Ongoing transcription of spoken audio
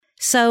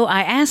So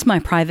I asked my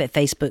private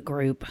Facebook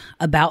group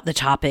about the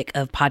topic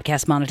of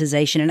podcast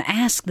monetization and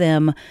asked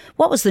them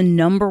what was the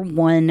number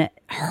one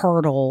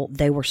hurdle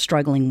they were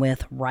struggling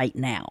with right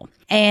now.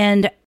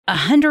 And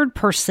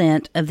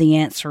 100% of the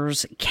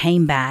answers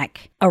came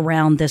back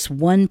around this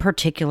one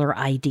particular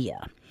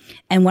idea.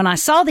 And when I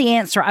saw the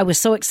answer, I was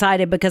so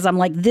excited because I'm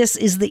like, this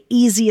is the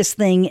easiest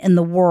thing in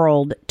the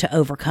world to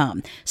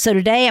overcome. So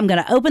today I'm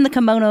going to open the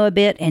kimono a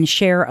bit and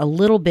share a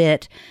little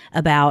bit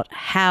about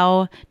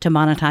how to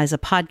monetize a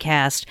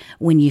podcast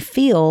when you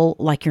feel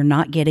like you're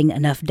not getting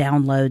enough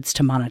downloads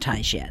to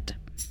monetize yet.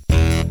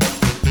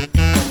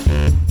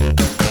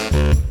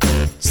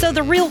 So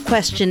the real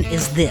question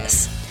is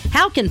this: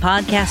 how can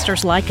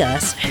podcasters like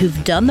us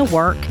who've done the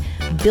work,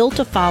 built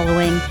a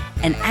following,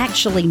 and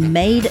actually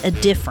made a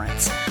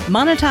difference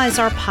monetize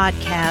our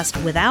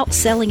podcast without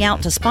selling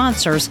out to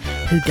sponsors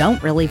who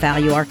don't really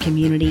value our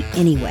community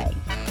anyway?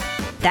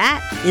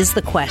 That is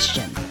the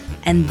question,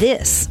 and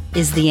this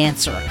is the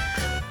answer.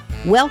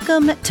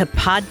 Welcome to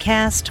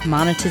Podcast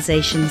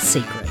Monetization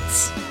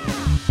Secrets.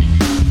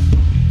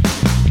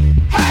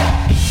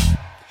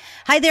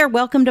 Hi there.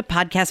 Welcome to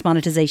Podcast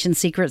Monetization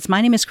Secrets.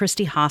 My name is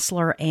Christy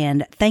Hostler,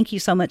 and thank you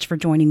so much for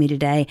joining me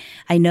today.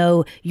 I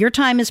know your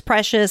time is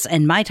precious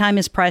and my time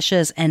is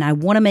precious, and I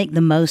want to make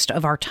the most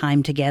of our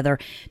time together.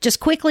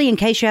 Just quickly, in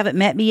case you haven't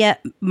met me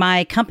yet,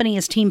 my company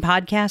is Team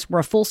Podcast. We're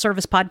a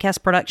full-service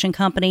podcast production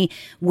company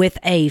with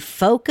a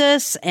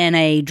focus and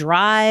a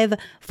drive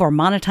for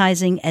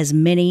monetizing as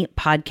many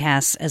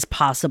podcasts as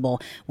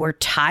possible. We're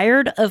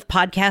tired of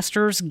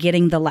podcasters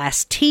getting the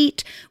last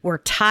teat. We're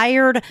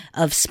tired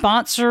of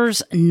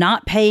sponsors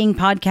not paying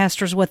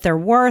podcasters what they're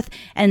worth.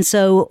 And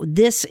so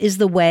this is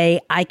the way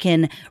I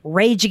can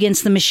rage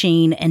against the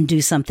machine and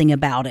do something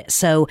about it.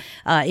 So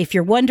if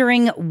you're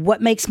wondering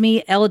what makes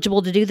me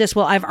eligible to do this,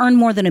 well, I've earned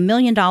more than $1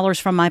 million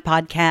from my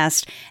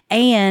podcast,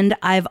 and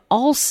I've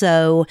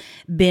also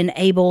been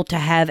able to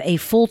have a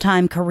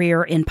full-time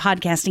career in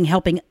podcasting,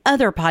 helping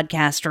other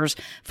podcasters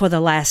for the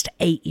last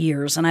 8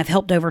 years. And I've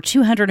helped over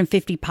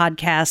 250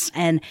 podcasts.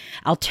 And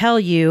I'll tell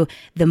you,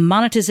 the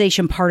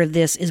monetization part of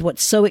this is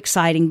what's so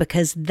exciting,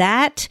 because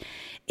that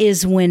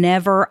is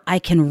whenever I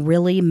can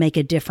really make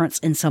a difference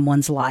in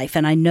someone's life.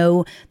 And I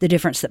know the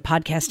difference that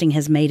podcasting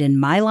has made in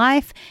my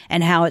life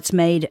and how it's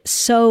made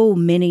so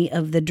many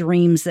of the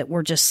dreams that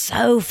were just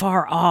so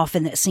far off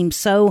and that seemed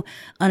so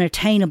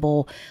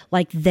unattainable,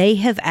 like they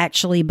have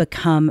actually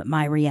become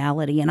my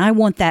reality. And I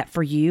want that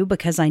for you,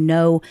 because I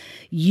know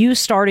you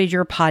started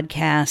your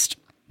podcast.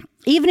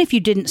 Even if you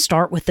didn't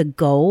start with the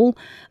goal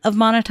of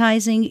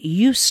monetizing,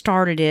 you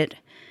started it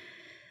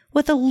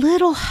with a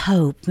little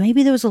hope.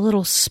 Maybe there was a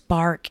little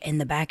spark in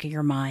the back of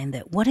your mind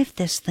that what if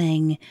this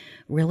thing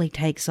really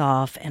takes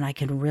off and I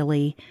can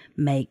really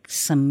make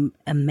some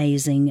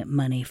amazing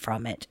money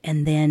from it?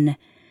 And then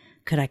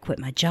could I quit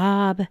my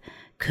job?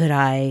 Could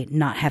I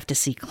not have to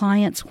see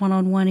clients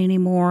one-on-one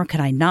anymore? Could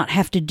I not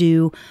have to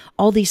do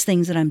all these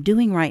things that I'm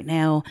doing right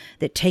now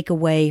that take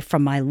away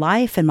from my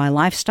life and my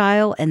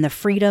lifestyle and the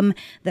freedom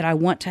that I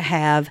want to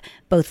have,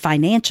 both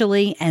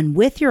financially and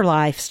with your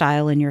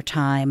lifestyle and your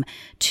time,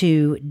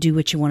 to do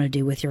what you want to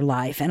do with your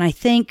life? And I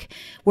think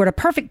we're at a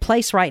perfect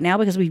place right now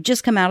because we've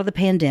just come out of the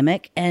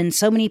pandemic and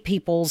so many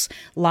people's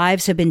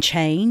lives have been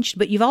changed,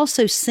 but you've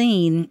also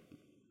seen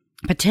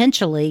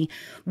potentially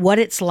what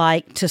it's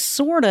like to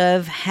sort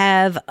of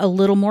have a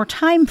little more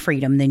time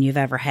freedom than you've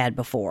ever had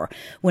before.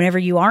 Whenever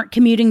you aren't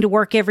commuting to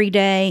work every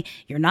day,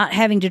 you're not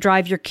having to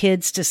drive your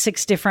kids to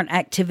 6 different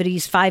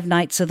activities 5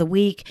 nights of the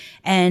week,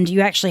 and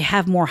you actually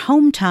have more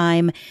home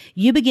time,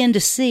 you begin to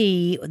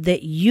see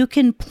that you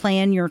can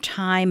plan your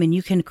time and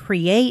you can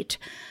create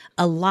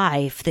a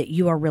life that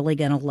you are really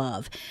going to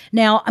love.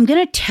 Now, I'm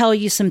going to tell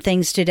you some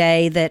things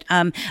today that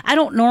I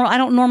don't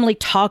normally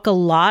talk a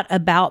lot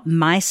about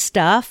my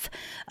stuff,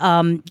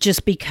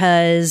 just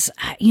because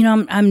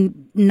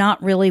I'm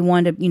not really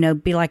one to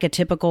be like a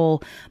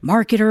typical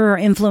marketer or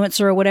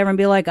influencer or whatever and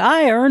be like,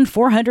 I earned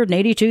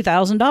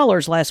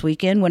 $482,000 last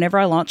weekend whenever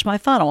I launched my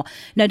funnel.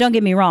 Now, don't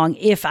get me wrong.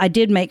 If I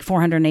did make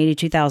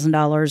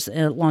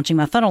 $482,000 launching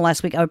my funnel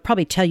last week, I would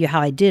probably tell you how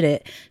I did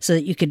it so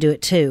that you could do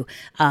it too.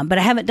 But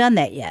I haven't done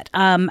that yet.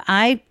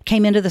 I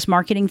came into this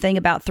marketing thing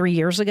about 3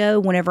 years ago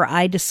whenever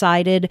I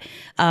decided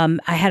I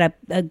had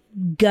a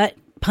gut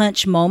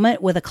punch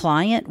moment with a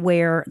client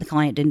where the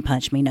client didn't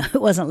punch me. No, it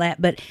wasn't that.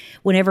 But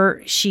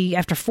whenever she,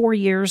 after 4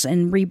 years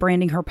and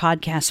rebranding her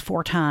podcast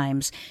 4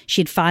 times,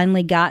 she'd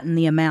finally gotten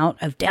the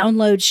amount of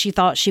downloads she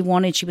thought she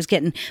wanted. She was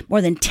getting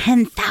more than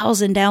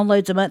 10,000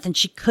 downloads a month, and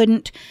she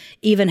couldn't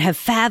even have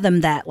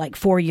fathomed that like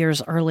 4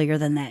 years earlier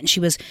than that. And she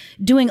was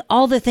doing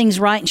all the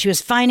things right, and she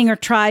was finding her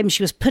tribe, and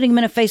she was putting them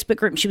in a Facebook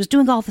group, and she was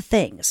doing all the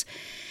things.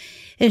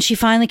 And she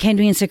finally came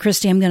to me and said,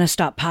 Christy, I'm going to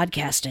stop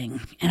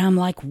podcasting. And I'm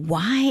like,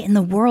 why in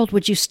the world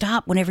would you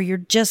stop whenever you're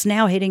just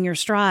now hitting your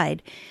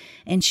stride?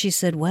 And she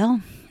said,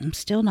 well, I'm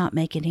still not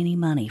making any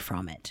money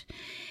from it.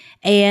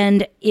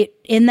 And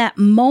in that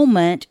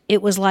moment,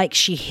 it was like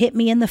she hit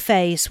me in the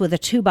face with a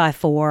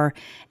 2x4.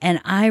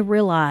 And I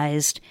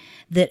realized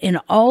that in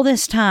all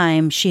this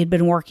time, she had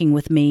been working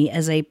with me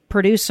as a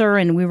producer,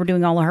 and we were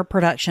doing all of her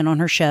production on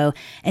her show.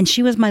 And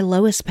she was my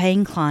lowest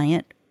paying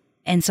client.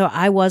 And so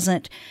I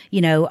wasn't,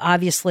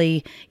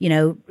 obviously,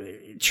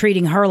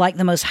 treating her like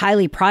the most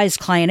highly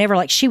prized client ever.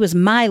 Like, she was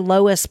my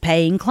lowest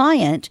paying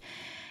client.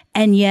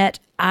 And yet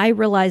I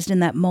realized in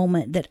that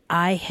moment that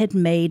I had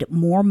made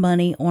more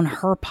money on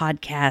her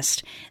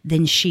podcast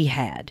than she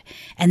had.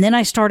 And then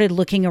I started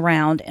looking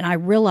around, and I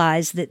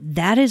realized that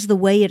that is the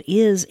way it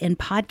is in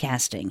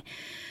podcasting.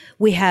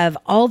 We have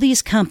all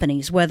these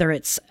companies, whether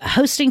it's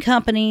hosting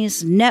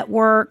companies,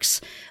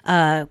 networks,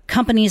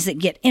 companies that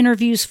get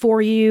interviews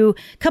for you,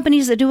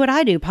 companies that do what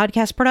I do,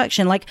 podcast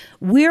production. Like,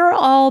 we're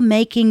all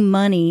making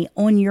money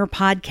on your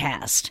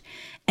podcast,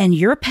 and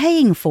you're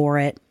paying for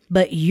it.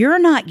 But you're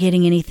not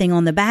getting anything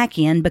on the back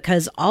end,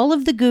 because all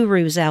of the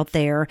gurus out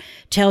there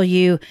tell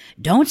you,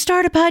 don't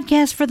start a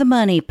podcast for the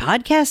money.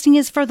 Podcasting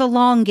is for the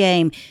long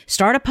game.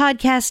 Start a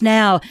podcast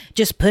now.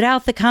 Just put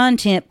out the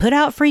content, put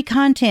out free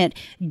content,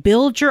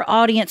 build your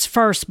audience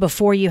first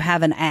before you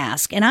have an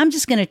ask. And I'm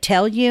just going to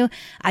tell you,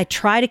 I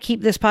try to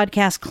keep this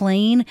podcast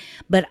clean,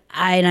 but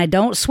I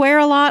don't swear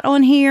a lot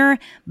on here,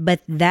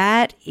 but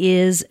that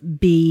is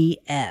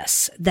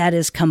BS. That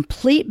is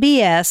complete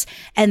BS.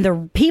 And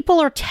the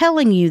people are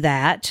telling you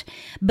that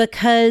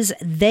because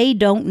they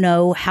don't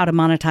know how to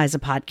monetize a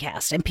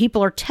podcast. And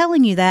people are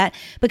telling you that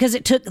because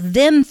it took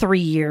them 3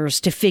 years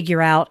to figure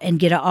out and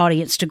get an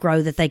audience to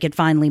grow that they could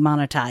finally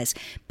monetize.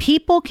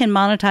 People can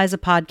monetize a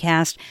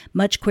podcast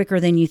much quicker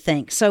than you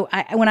think. So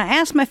when I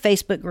asked my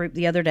Facebook group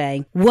the other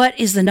day, what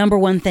is the number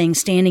one thing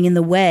standing in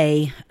the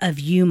way of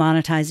you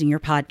monetizing your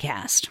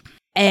podcast?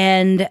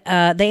 And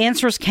the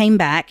answers came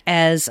back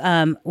as,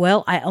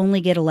 well, I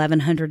only get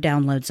 1,100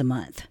 downloads a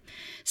month.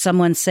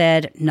 Someone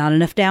said, not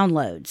enough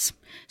downloads.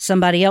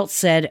 Somebody else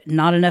said,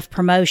 not enough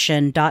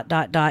promotion, ...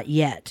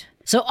 yet.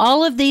 So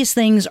all of these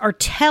things are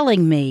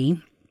telling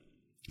me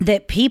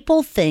that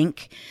people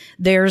think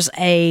there's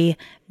a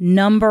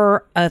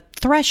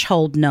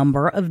threshold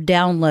number of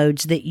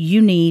downloads that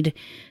you need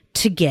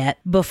to get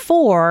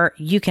before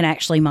you can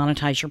actually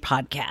monetize your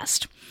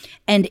podcast.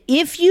 And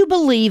if you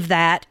believe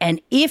that,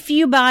 and if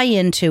you buy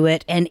into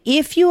it, and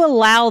if you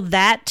allow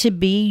that to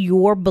be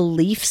your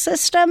belief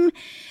system,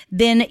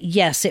 then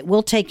yes, it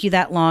will take you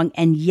that long.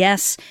 And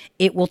yes,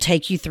 it will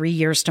take you 3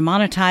 years to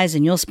monetize,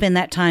 and you'll spend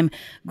that time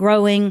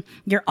growing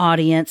your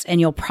audience, and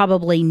you'll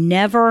probably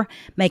never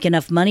make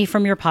enough money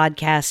from your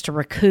podcast to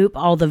recoup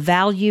all the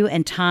value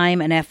and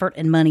time and effort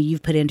and money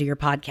you've put into your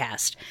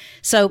podcast.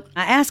 So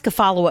I asked a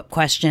follow-up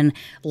question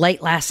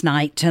late last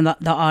night to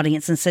the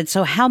audience and said,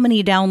 so how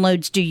many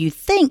downloads do you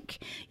think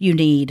you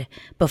need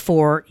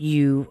before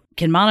you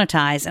can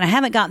monetize? And I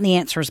haven't gotten the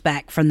answers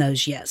back from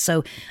those yet.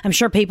 So I'm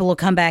sure people will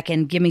come back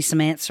and give me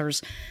some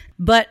answers.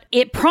 But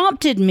it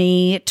prompted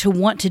me to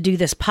want to do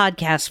this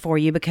podcast for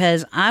you,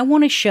 because I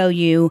want to show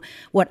you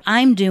what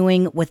I'm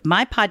doing with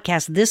my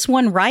podcast, this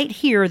one right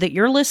here that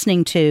you're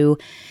listening to.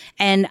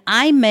 And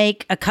I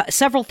make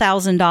several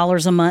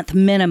 $1,000s a month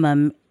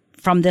minimum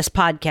from this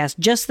podcast,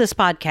 just this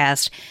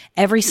podcast,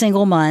 every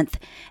single month.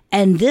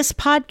 And this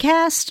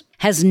podcast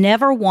has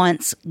never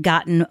once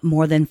gotten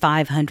more than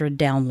 500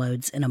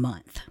 downloads in a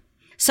month.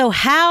 So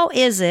how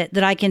is it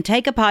that I can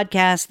take a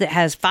podcast that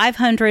has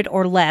 500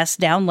 or less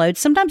downloads?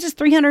 Sometimes it's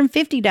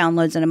 350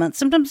 downloads in a month.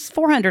 Sometimes it's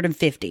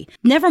 450.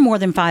 Never more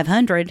than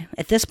 500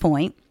 at this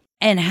point.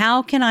 And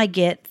how can I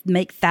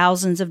make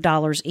thousands of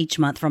dollars each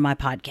month from my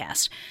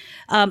podcast?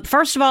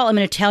 First of all, I'm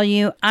going to tell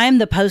you, I'm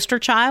the poster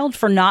child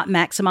for not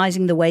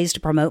maximizing the ways to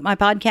promote my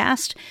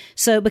podcast.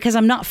 So because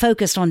I'm not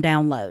focused on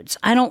downloads,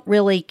 I don't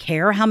really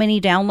care how many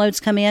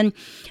downloads come in.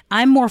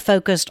 I'm more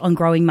focused on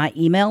growing my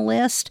email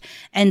list.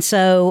 And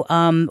so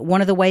one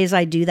of the ways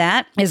I do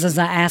that is as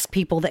I ask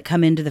people that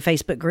come into the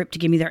Facebook group to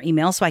give me their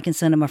email so I can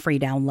send them a free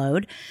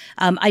download.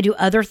 I do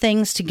other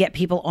things to get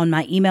people on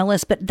my email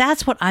list, but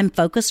that's what I'm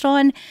focused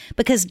on,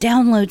 because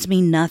downloads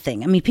mean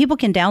nothing. I mean, people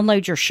can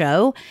download your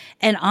show,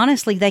 and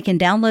honestly, they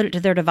can download it to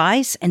their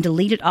device and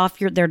delete it off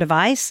their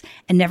device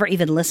and never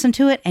even listen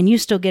to it, and you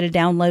still get a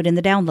download in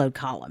the download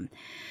column.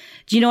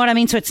 Do you know what I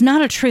mean? So it's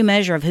not a true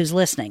measure of who's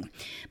listening.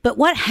 But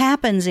what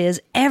happens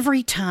is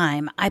every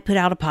time I put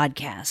out a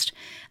podcast,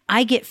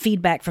 I get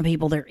feedback from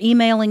people. They're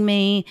emailing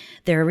me,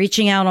 they're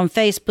reaching out on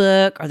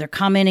Facebook, or they're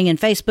commenting in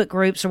Facebook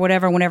groups or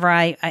whatever, whenever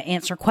I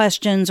answer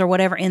questions or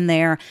whatever in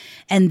there.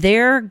 And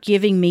they're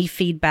giving me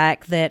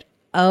feedback that,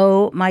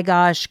 oh my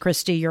gosh,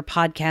 Christy, your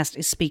podcast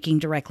is speaking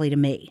directly to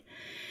me.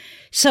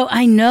 So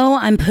I know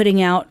I'm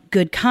putting out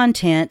good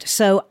content,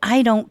 so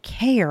I don't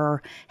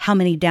care how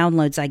many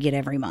downloads I get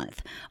every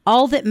month.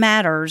 All that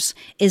matters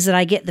is that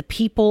I get the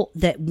people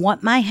that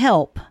want my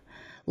help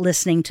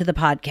listening to the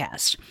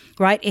podcast,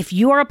 right? If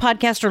you are a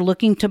podcaster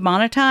looking to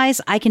monetize,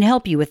 I can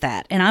help you with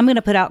that. And I'm going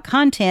to put out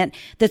content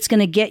that's going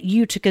to get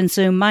you to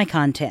consume my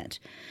content,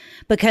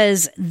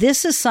 because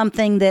this is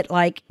something that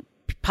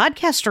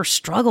podcasters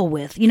struggle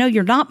with.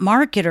 You're not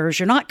marketers,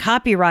 you're not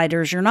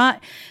copywriters, you're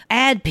not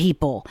ad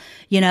people,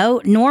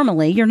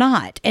 normally you're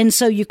not. And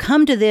so you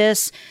come to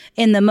this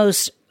in the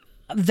most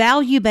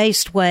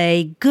value-based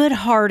way,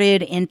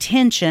 good-hearted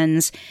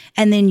intentions,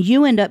 and then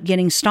you end up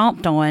getting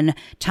stomped on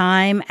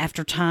time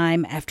after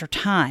time after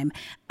time.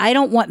 I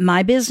don't want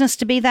my business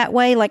to be that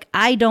way. Like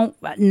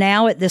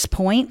now at this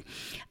point,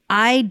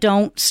 I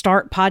don't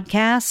start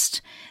podcasts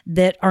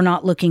that are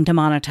not looking to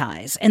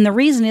monetize. And the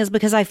reason is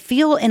because I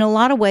feel in a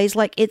lot of ways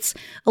like it's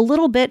a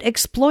little bit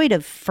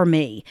exploitive for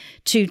me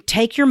to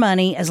take your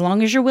money as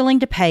long as you're willing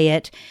to pay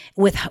it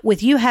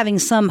with you having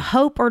some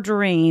hope or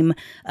dream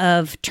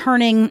of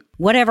turning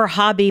whatever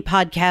hobby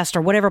podcast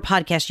or whatever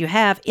podcast you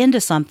have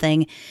into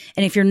something.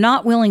 And if you're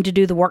not willing to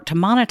do the work to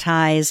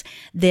monetize,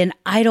 then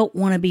I don't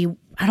want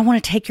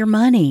to take your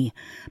money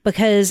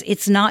because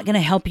it's not going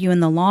to help you in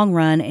the long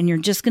run. And you're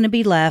just going to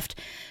be left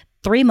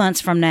 3 months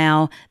from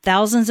now,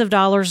 thousands of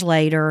dollars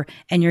later,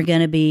 and you're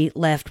going to be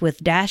left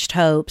with dashed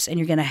hopes, and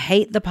you're going to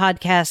hate the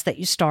podcast that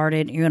you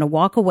started. You're going to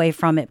walk away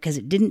from it because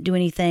it didn't do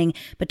anything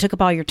but took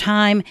up all your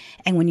time.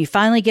 And when you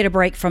finally get a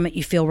break from it,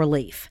 you feel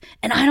relief.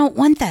 And I don't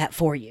want that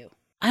for you.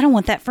 I don't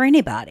want that for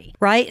anybody,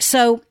 right?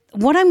 So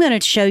what I'm going to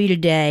show you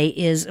today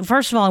is,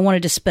 first of all, I want to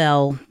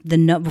dispel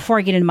before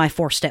I get into my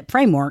 4-step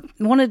framework,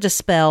 I want to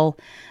dispel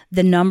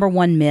the number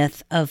one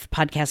myth of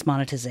podcast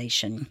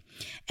monetization.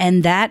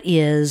 And that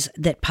is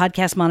that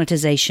podcast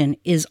monetization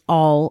is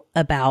all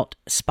about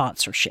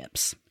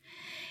sponsorships.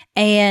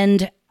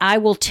 And I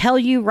will tell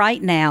you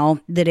right now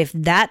that if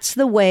that's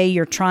the way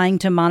you're trying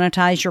to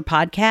monetize your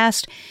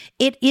podcast,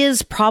 it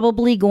is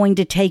probably going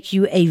to take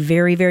you a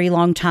very, very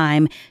long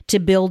time to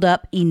build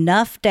up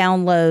enough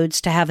downloads,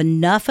 to have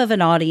enough of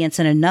an audience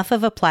and enough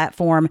of a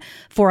platform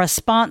for a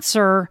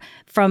sponsor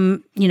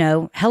from,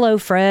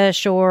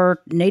 HelloFresh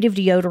or Native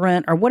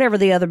Deodorant or whatever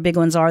the other big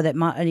ones are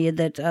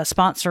that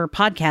sponsor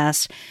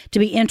podcasts to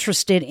be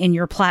interested in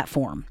your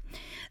platform.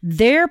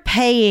 They're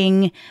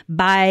paying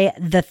by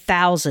the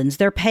thousands.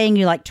 They're paying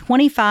you like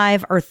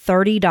 $25 or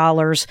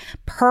 $30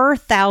 per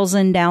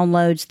 1,000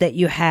 downloads that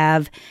you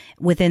have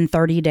within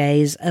 30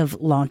 days of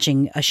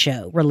launching a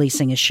show,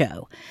 releasing a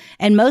show.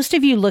 And most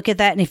of you look at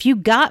that, and if you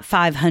got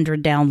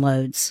 500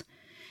 downloads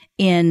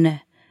in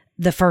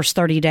the first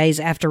 30 days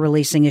after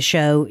releasing a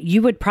show,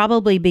 you would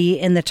probably be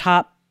in the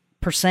top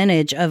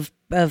percentage of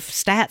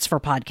stats for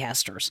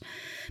podcasters,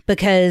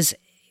 because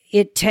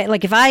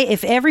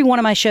if every one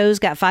of my shows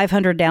got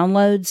 500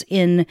 downloads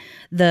in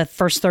the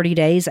first 30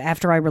 days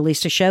after I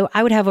released a show,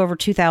 I would have over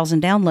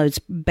 2,000 downloads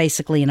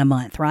basically in a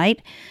month,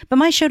 right? But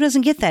my show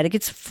doesn't get that. It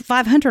gets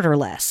 500 or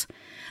less.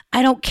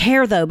 I don't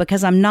care though,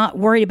 because I'm not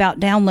worried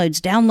about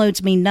downloads.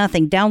 Downloads mean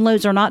nothing.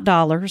 Downloads are not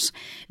dollars.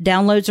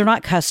 Downloads are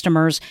not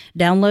customers.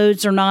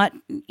 Downloads are not,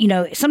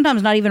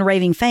 sometimes not even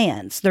raving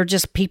fans. They're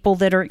just people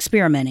that are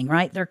experimenting,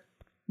 right?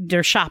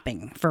 They're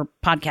shopping for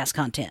podcast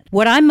content.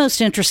 What I'm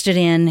most interested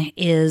in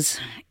is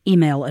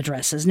email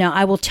addresses. Now,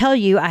 I will tell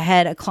you, I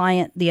had a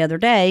client the other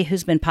day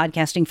who's been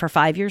podcasting for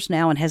 5 years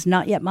now and has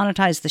not yet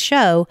monetized the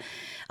show,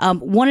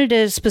 wanted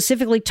to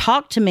specifically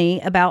talk to me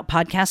about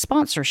podcast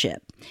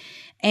sponsorship.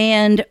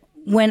 And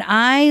when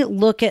I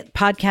look at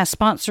podcast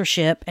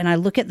sponsorship and I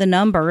look at the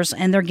numbers,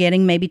 and they're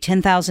getting maybe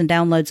 10,000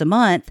 downloads a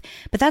month,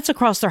 but that's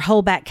across their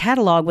whole back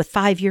catalog with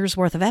 5 years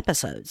worth of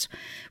episodes,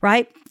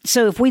 right?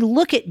 So if we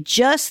look at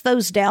just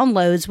those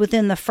downloads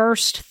within the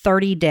first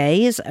 30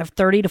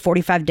 to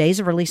 45 days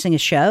of releasing a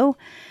show,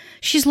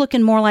 she's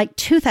looking more like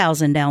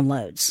 2,000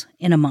 downloads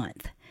in a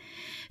month.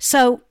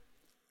 So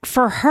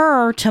for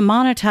her to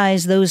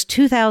monetize those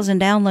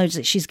 2,000 downloads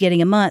that she's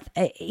getting a month,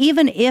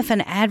 even if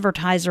an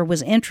advertiser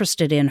was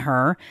interested in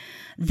her,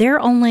 they're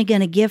only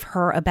going to give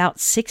her about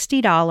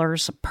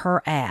 $60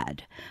 per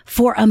ad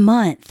for a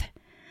month.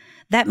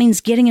 That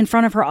means getting in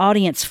front of her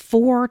audience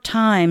 4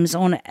 times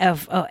on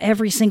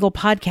every single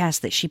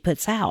podcast that she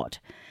puts out.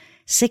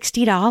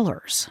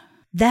 $60.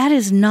 That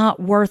is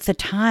not worth the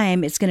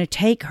time it's going to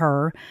take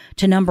her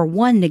to, number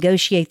one,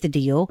 negotiate the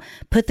deal,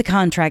 put the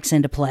contracts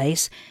into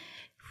place,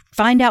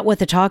 find out what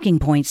the talking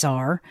points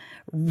are,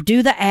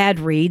 do the ad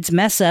reads,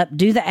 mess up,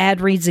 do the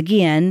ad reads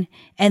again,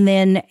 and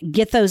then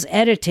get those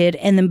edited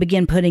and then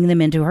begin putting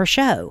them into her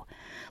show.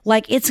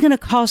 Like, it's going to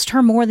cost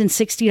her more than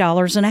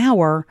 $60 an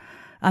hour.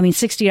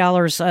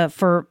 $60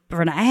 for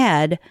an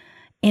ad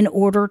in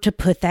order to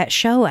put that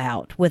show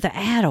out with an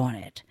ad on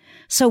it.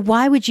 So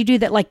why would you do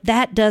that? Like,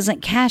 that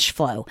doesn't cash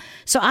flow.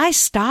 So I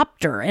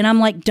stopped her and I'm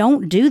like,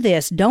 don't do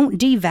this. Don't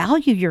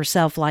devalue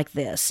yourself like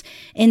this.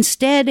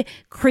 Instead,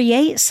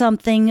 create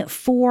something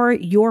for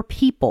your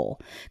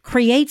people.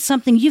 Create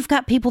something. You've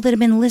got people that have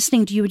been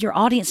listening to you, and your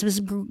audience has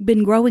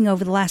been growing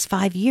over the last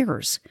 5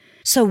 years.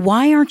 So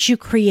why aren't you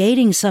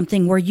creating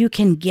something where you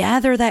can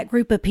gather that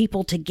group of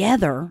people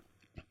together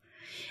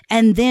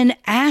and then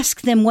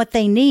ask them what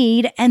they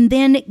need and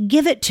then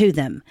give it to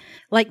them?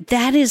 Like,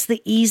 that is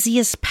the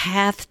easiest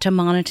path to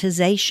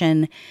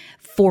monetization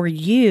for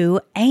you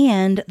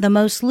and the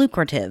most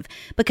lucrative.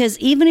 Because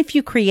even if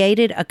you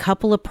created a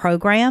couple of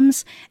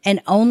programs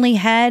and only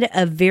had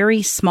a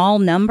very small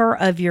number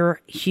of your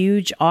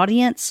huge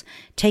audience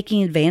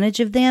taking advantage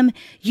of them,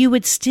 you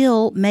would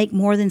still make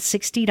more than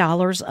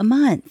 $60 a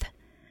month.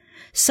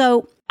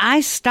 So I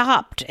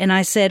stopped and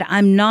I said,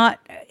 I'm not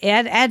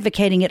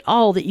advocating at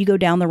all that you go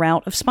down the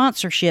route of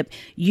sponsorship.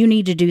 You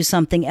need to do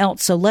something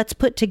else. So let's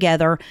put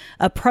together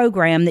a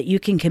program that you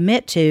can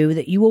commit to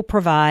that you will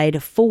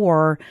provide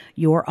for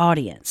your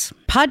audience.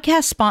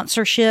 Podcast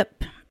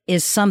sponsorship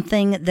is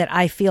something that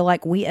I feel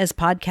like we as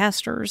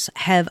podcasters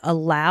have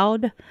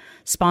allowed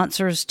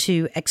sponsors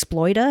to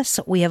exploit us.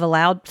 We have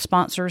allowed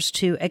sponsors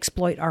to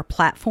exploit our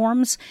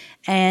platforms.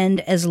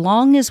 And as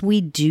long as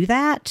we do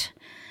that,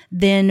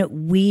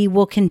 then we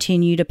will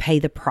continue to pay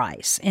the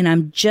price. And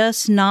I'm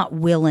just not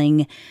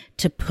willing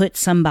to put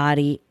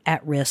somebody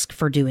at risk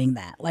for doing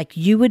that. Like,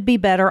 you would be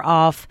better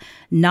off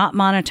not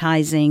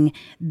monetizing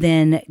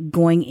than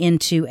going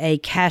into a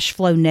cash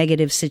flow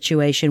negative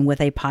situation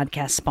with a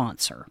podcast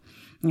sponsor.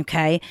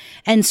 Okay.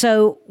 And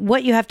so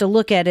what you have to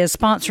look at is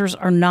sponsors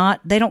are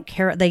not, they don't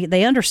care.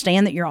 They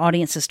understand that your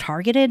audience is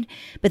targeted,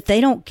 but they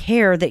don't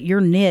care that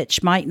your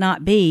niche might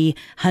not be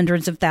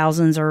hundreds of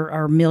thousands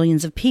or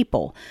millions of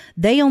people.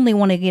 They only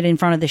want to get in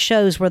front of the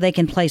shows where they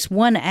can place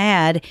one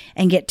ad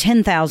and get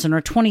 10,000 or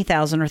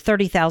 20,000 or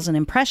 30,000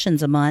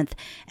 impressions a month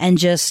and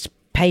just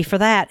pay for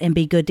that and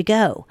be good to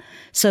go.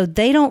 So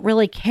they don't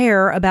really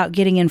care about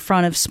getting in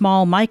front of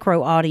small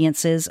micro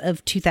audiences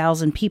of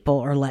 2,000 people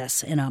or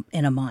less in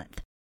a month.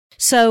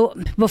 So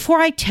before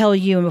I tell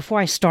you and before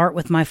I start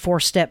with my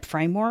 4-step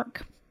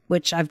framework,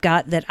 which I've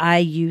got that I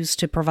use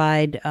to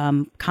provide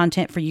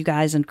content for you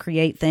guys and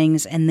create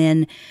things, and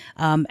then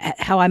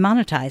how I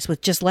monetize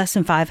with just less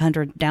than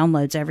 500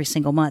 downloads every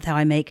single month, how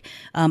I make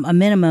a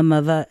minimum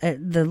of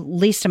the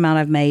least amount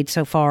I've made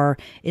so far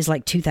is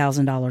like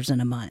 $2,000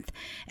 in a month.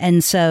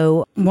 And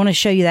so I want to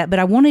show you that, but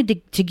I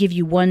wanted to give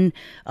you one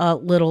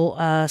little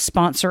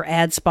sponsor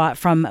ad spot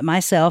from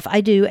myself.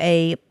 I do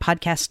a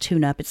podcast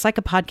tune-up. It's like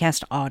a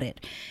podcast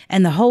audit.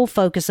 And the whole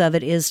focus of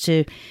it is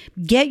to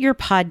get your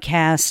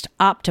podcast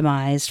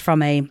optimized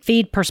from a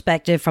feed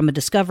perspective, from a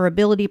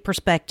discoverability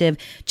perspective,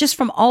 just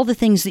from all the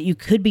things that you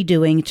could be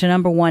doing to,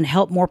 number one,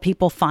 help more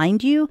people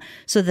find you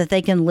so that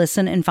they can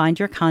listen and find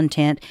your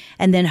content,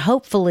 and then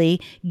hopefully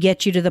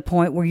get you to the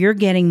point where you're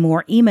getting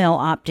more email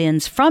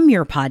opt-ins from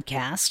your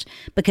podcast,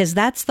 because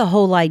that's the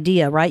whole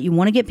idea, right? You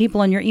want to get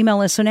people on your email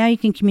list so now you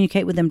can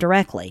communicate with them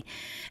directly.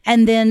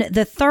 And then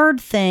the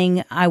third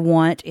thing I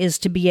want is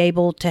to be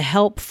able to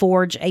help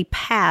forge a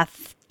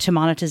path to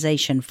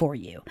monetization for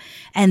you.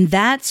 And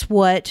that's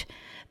what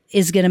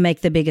is going to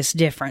make the biggest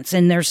difference.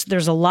 And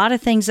there's a lot of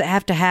things that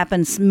have to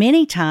happen.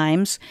 Many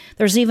times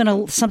there's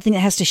even something that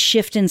has to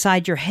shift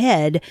inside your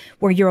head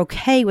where you're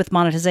okay with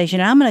monetization.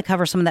 And I'm going to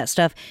cover some of that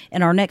stuff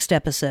in our next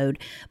episode.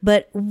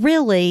 But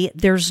really,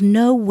 there's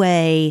no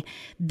way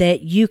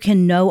that you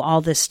can know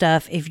all this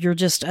stuff if you're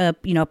just a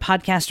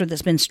podcaster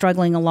that's been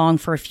struggling along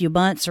for a few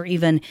months or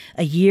even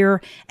a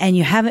year, and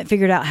you haven't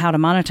figured out how to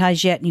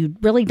monetize yet, and you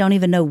really don't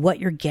even know what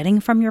you're getting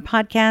from your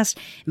podcast.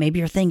 Maybe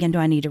you're thinking, do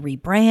I need to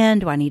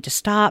rebrand? Do I need to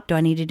stop? Do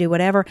I need to do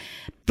whatever?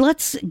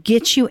 Let's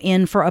get you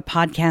in for a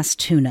podcast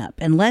tune-up,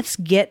 and let's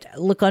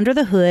look under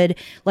the hood.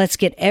 Let's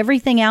get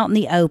everything out in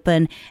the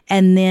open,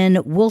 and then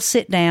we'll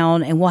sit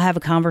down and we'll have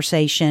a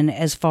conversation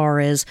as far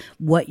as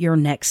what your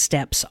next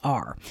steps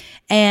are.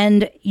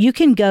 And you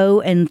can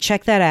go and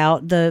check that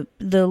out. The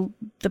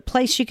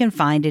place you can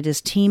find it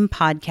is Team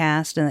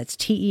Podcast, and that's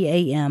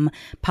TEAM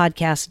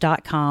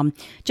podcast.com,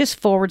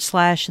 just /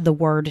 the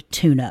word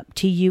tune-up,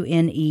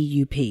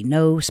 TUNEUP.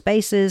 No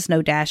spaces,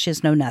 no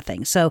dashes, no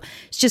nothing. So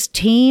it's just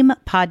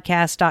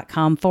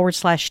teampodcast.com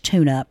 /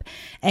 tune-up.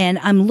 And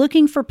I'm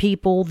looking for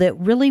people that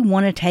really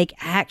want to take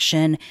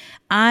action.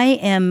 I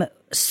am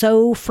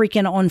so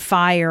freaking on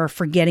fire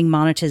for getting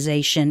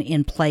monetization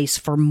in place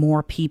for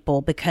more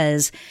people,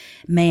 because,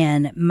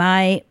 man,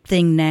 my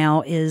thing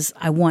now is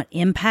I want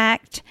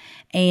impact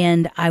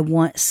and I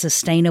want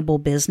sustainable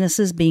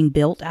businesses being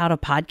built out of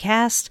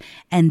podcasts.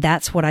 And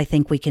that's what I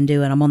think we can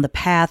do. And I'm on the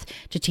path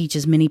to teach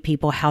as many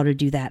people how to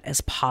do that as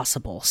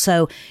possible.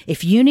 So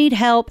if you need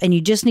help and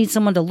you just need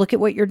someone to look at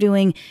what you're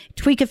doing,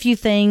 tweak a few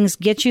things,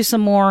 get you some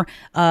more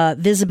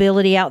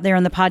visibility out there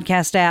in the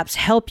podcast apps,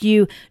 help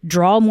you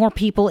draw more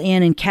people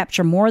in and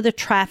capture more of the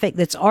traffic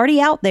that's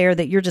already out there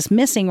that you're just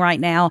missing right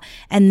now.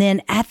 And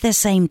then at the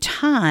same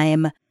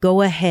time,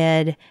 go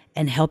ahead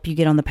and help you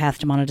get on the path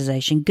to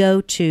monetization, go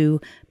to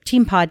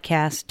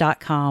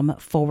teampodcast.com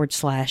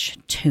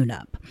 /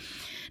 tune-up.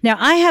 Now,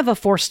 I have a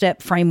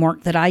 4-step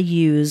framework that I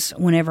use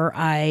whenever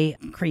I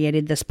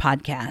created this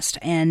podcast,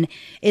 and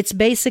it's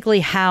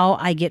basically how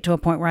I get to a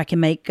point where I can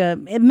make a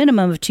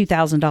minimum of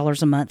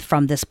 $2,000 a month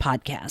from this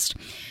podcast.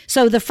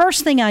 So the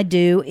first thing I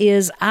do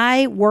is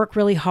I work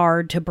really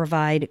hard to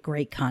provide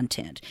great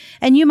content.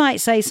 And you might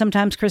say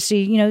sometimes,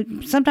 Christy,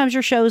 sometimes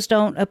your shows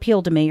don't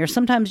appeal to me, or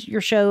sometimes your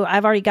show,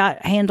 I've already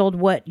got handled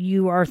what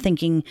you are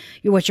thinking,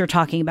 what you're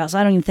talking about, so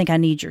I don't even think I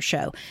need your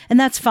show. And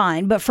that's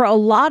fine. But for a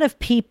lot of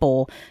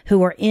people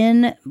who are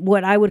in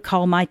what I would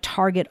call my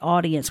target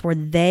audience, where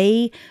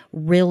they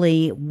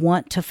really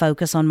want to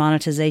focus on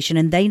monetization,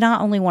 and they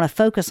not only want to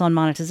focus on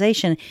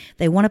monetization,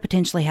 they want to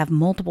potentially have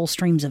multiple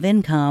streams of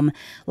income.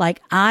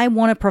 Like, I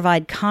want to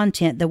provide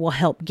content that will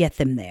help get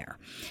them there.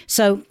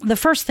 So the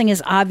first thing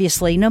is,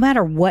 obviously, no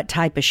matter what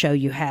type of show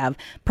you have,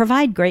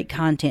 provide great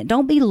content.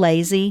 Don't be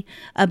lazy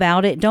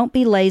about it. Don't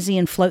be lazy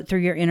and float through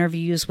your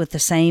interviews with the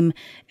same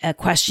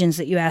questions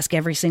that you ask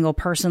every single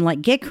person.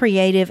 Like, get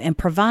creative and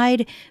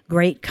provide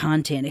great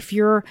content. If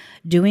you're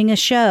doing a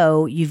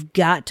show, you've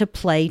got to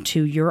play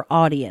to your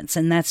audience,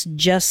 and that's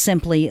just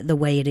simply the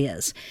way it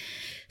is.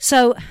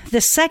 So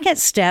the second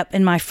step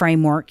in my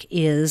framework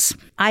is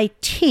I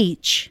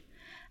teach,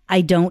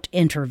 I don't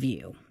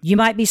interview. You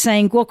might be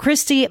saying, well,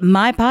 Christy,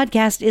 my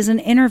podcast is an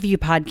interview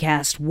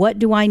podcast. What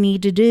do I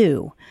need to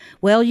do?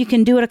 Well, you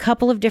can do it a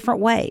couple of different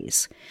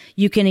ways.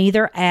 You can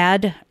either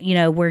add,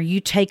 where you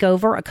take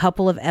over a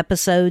couple of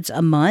episodes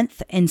a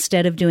month.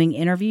 Instead of doing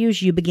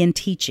interviews, you begin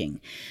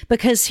teaching.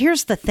 Because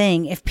here's the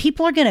thing, if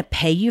people are going to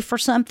pay you for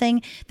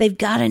something, they've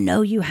got to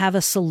know you have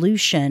a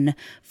solution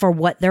for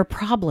what their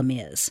problem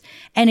is.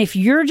 And if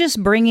you're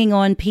just bringing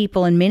on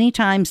people, and many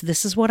times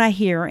this is what I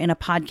hear in a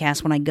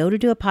podcast, when I go to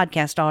do a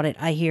podcast audit,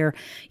 I hear,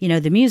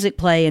 the music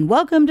play and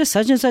welcome to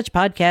such and such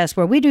podcast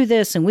where we do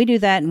this and we do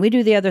that and we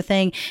do the other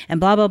thing and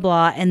blah, blah,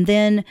 blah. And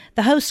then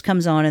the host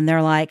comes on and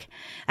they're like,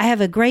 I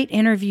have a great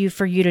interview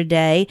for you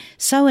today.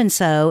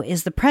 So-and-so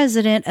is the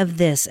president of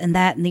this and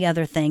that and the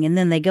other thing. And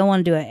then they go on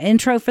to do an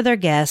intro for their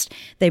guest.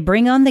 They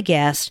bring on the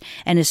guest.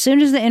 And as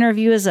soon as the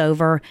interview is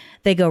over,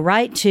 they go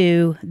right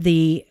to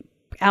the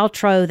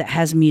outro that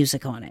has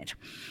music on it.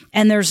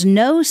 And there's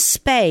no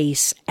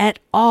space at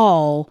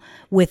all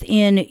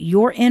within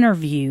your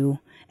interview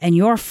and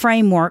your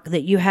framework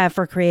that you have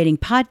for creating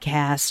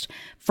podcasts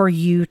for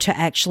you to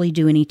actually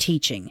do any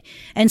teaching.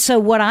 And so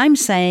what I'm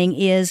saying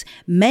is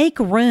make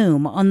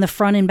room on the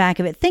front and back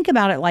of it. Think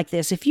about it like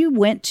this. If you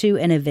went to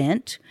an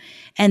event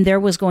and there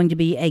was going to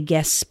be a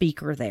guest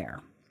speaker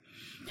there,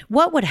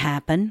 what would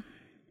happen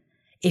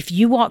if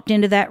you walked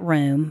into that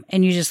room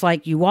and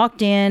you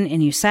walked in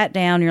and you sat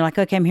down, you're like,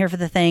 okay, I'm here for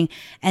the thing.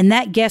 And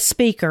that guest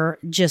speaker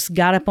just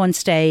got up on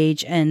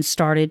stage and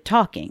started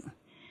talking.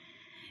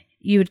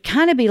 You would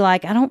kind of be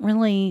like,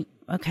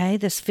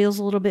 this feels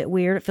a little bit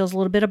weird. It feels a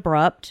little bit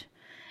abrupt.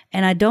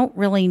 And I don't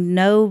really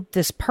know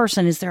this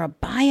person. Is there a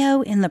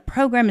bio in the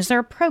program? Is there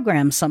a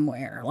program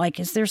somewhere? Like,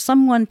 is there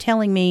someone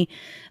telling me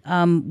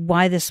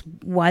why this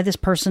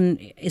person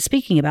is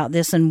speaking about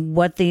this and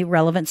what the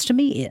relevance to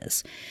me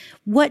is?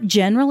 What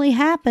generally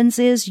happens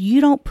is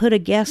you don't put a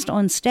guest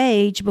on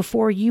stage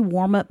before you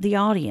warm up the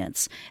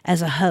audience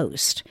as a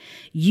host.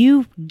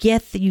 You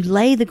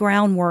lay the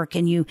groundwork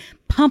and you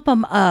pump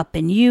them up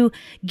and you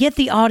get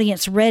the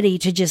audience ready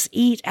to just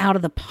eat out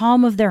of the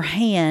palm of their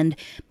hand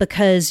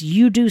because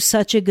you do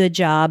such a good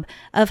job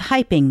of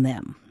hyping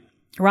them.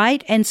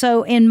 Right? And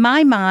so in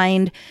my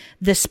mind,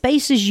 the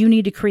spaces you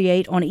need to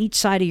create on each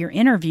side of your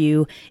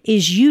interview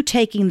is you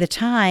taking the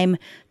time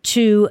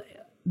to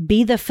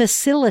be the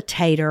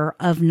facilitator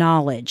of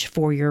knowledge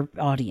for your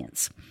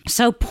audience.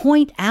 So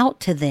point out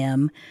to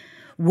them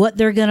what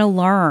they're going to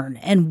learn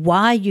and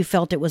why you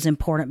felt it was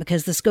important,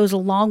 because this goes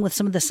along with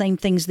some of the same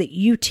things that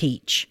you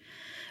teach.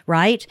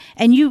 Right?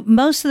 And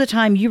most of the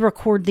time you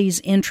record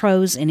these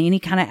intros and any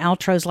kind of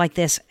outros like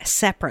this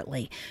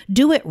separately.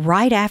 Do it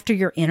right after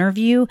your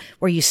interview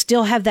where you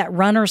still have that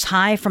runner's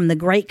high from the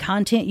great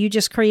content you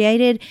just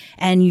created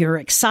and you're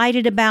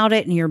excited about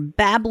it and you're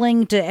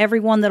babbling to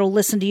everyone that'll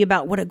listen to you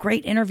about what a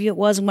great interview it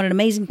was and what an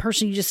amazing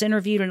person you just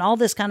interviewed and all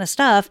this kind of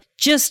stuff.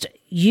 Just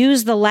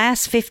use the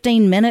last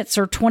 15 minutes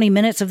or 20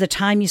 minutes of the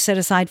time you set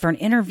aside for an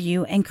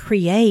interview and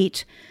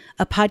create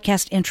a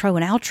podcast intro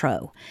and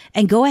outro,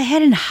 and go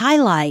ahead and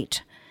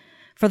highlight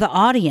for the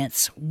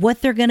audience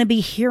what they're going to be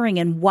hearing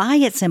and why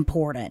it's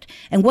important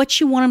and what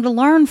you want them to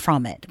learn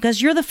from it,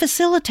 because you're the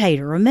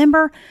facilitator.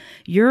 Remember,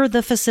 you're the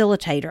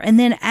facilitator. And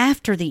then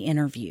after the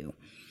interview,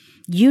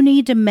 you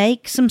need to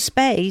make some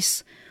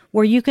space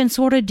where you can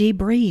sort of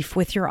debrief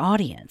with your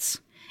audience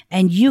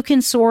and you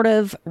can sort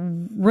of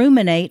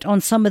ruminate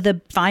on some of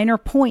the finer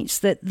points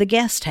that the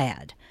guest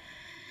had.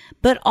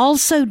 But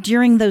also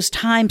during those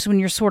times when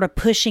you're sort of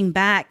pushing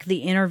back the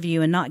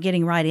interview and not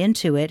getting right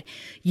into it,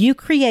 you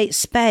create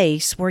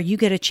space where you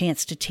get a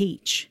chance to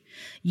teach.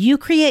 You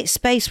create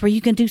space where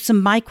you can do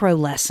some micro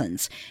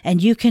lessons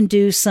and you can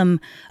do some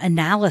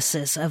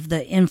analysis of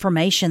the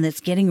information that's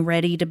getting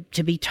ready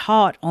to be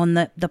taught on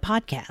the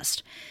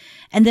podcast.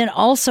 And then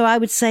also, I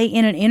would say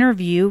in an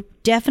interview,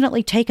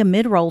 definitely take a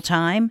mid-roll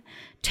time,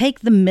 take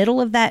the middle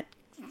of that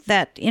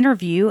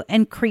interview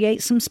and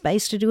create some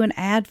space to do an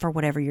ad for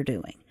whatever you're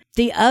doing.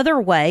 The other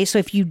way, so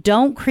if you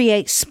don't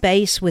create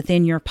space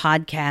within your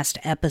podcast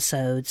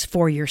episodes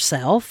for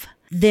yourself,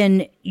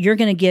 then you're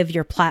going to give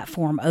your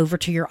platform over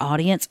to your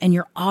audience, and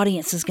your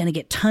audience is going to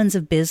get tons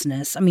of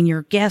business. I mean,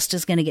 your guest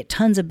is going to get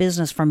tons of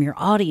business from your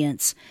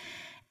audience,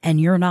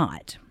 and you're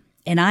not.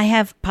 And I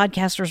have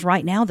podcasters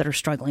right now that are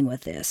struggling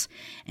with this.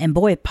 And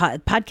boy,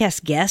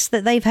 podcast guests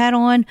that they've had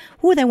on,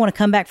 they want to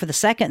come back for the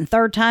second and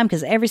third time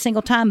because every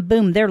single time,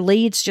 boom, their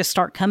leads just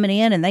start coming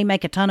in and they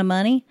make a ton of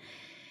money.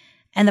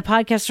 And the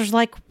podcaster's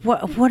like,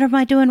 what am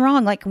I doing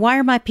wrong? Like, why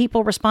are my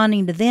people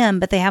responding to them,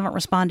 but they haven't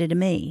responded to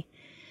me?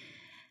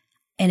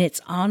 And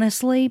it's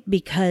honestly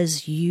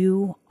because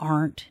you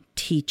aren't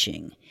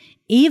teaching.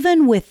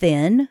 Even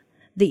within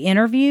the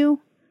interview,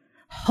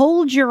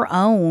 hold your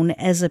own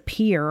as a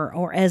peer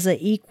or as an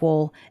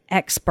equal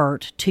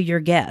expert to your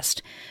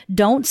guest.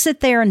 Don't sit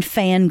there and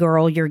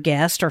fangirl your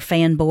guest or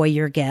fanboy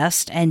your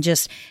guest and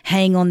just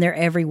hang on their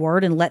every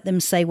word and let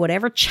them say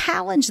whatever.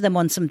 Challenge them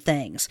on some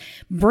things.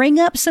 Bring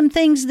up some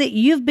things that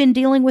you've been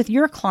dealing with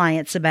your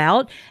clients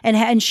about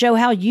and show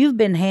how you've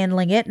been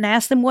handling it and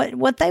ask them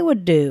what they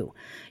would do.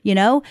 You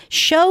know,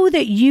 show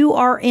that you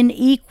are an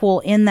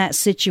equal in that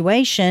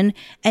situation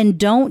and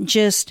don't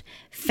just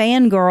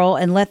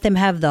fangirl and let them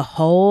have the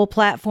whole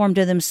platform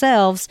to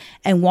themselves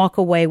and walk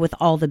away with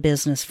all the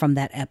business from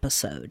that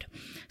episode.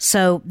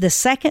 So the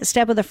second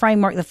step of the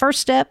framework, the first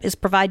step is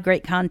provide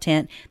great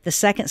content. The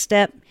second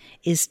step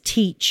is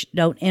teach,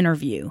 don't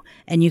interview.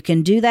 And you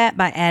can do that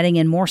by adding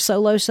in more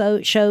solo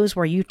shows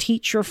where you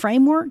teach your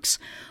frameworks,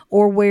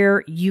 or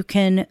where you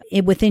can,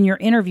 within your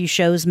interview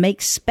shows,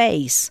 make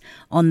space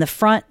on the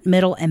front,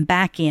 middle, and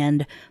back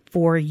end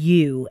for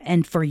you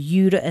and for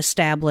you to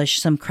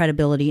establish some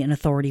credibility and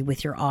authority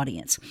with your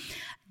audience.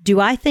 Do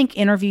I think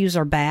interviews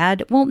are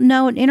bad? Well,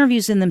 no,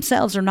 interviews in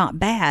themselves are not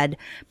bad,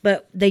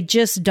 but they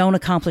just don't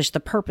accomplish the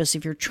purpose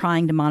if you're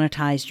trying to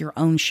monetize your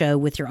own show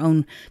with your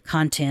own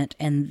content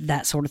and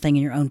that sort of thing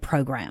in your own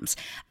programs.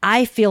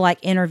 I feel like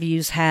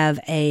interviews have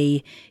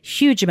a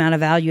huge amount of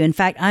value. In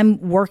fact,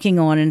 I'm working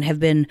on and have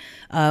been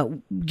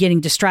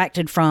getting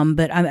distracted from,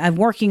 but I'm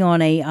working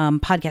on a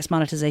podcast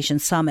monetization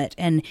summit.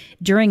 And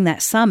during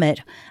that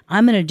summit,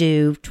 I'm going to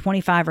do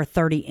 25 or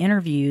 30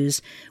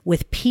 interviews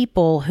with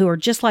people who are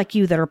just like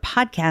you that are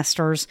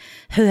podcasters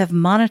who have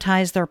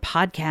monetized their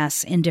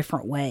podcasts in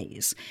different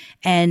ways.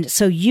 And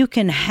so you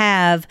can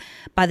have,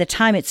 by the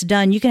time it's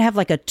done, you can have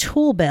like a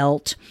tool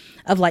belt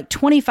of like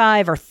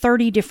 25 or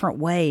 30 different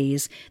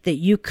ways that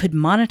you could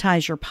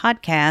monetize your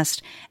podcast,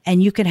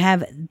 and you can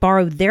have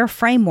borrow their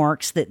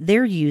frameworks that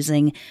they're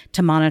using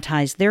to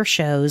monetize their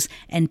shows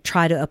and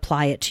try to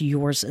apply it to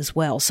yours as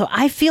well. So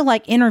I feel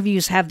like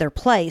interviews have their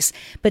place,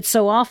 but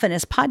so often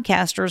as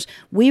podcasters,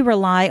 we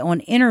rely on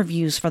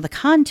interviews for the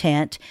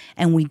content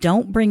and we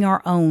don't bring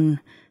our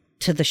own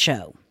to the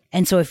show.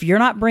 And so if you're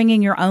not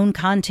bringing your own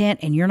content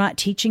and you're not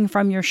teaching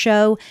from your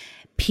show,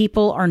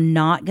 people are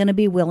not going to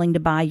be willing to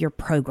buy your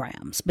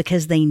programs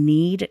because they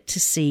need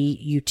to see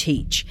you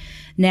teach.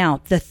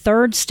 Now, the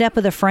third step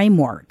of the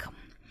framework,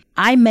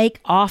 I make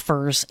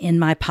offers in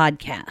my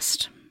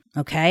podcast.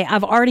 Okay.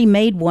 I've already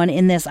made one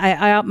in this.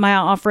 My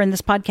offer in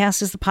this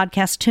podcast is the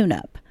podcast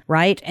tune-up,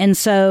 right? And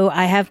so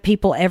I have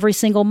people every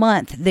single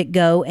month that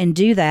go and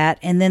do that.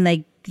 And then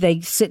they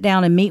sit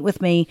down and meet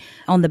with me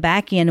on the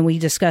back end and we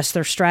discuss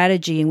their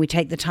strategy and we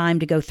take the time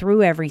to go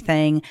through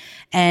everything.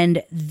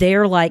 And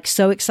they're like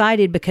so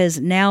excited because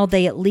now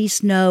they at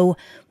least know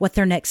what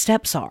their next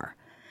steps are.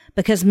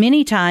 Because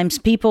many times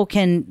people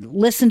can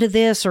listen to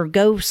this or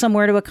go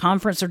somewhere to a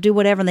conference or do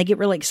whatever and they get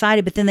really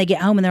excited, but then they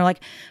get home and they're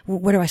like, well,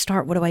 where do I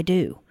start? What do I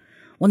do?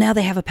 Well, now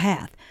they have a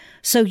path.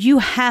 So you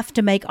have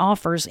to make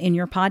offers in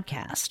your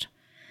podcast.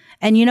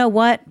 And you know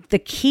what? The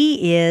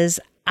key is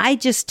I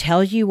just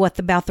tell you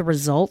about the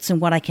results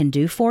and what I can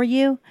do for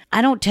you.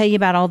 I don't tell you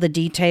about all the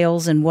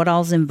details and what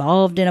all's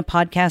involved in a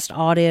podcast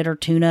audit or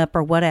tune-up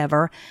or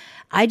whatever.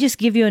 I just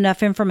give you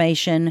enough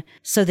information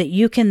so that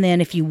you can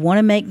then, if you want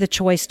to make the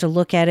choice to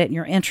look at it and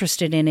you're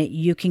interested in it,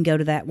 you can go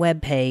to that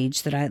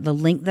webpage, the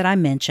link that I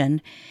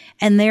mentioned,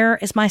 and there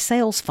is my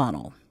sales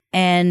funnel.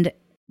 And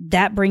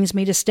that brings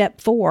me to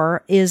step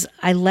 4 is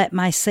I let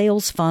my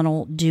sales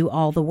funnel do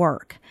all the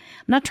work.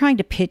 I'm not trying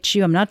to pitch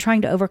you. I'm not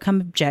trying to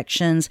overcome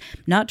objections.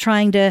 I'm not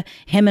trying to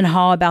hem and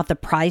haw about the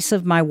price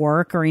of my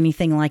work or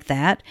anything like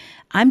that.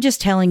 I'm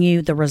just telling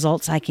you the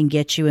results I can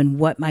get you and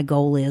what my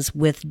goal is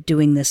with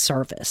doing this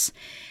service.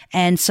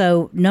 And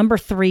so number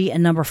 3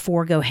 and number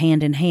 4 go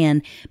hand in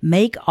hand.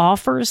 Make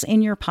offers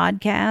in your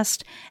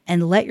podcast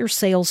and let your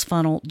sales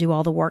funnel do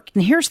all the work.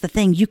 And here's the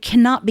thing, you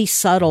cannot be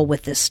subtle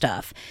with this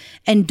stuff.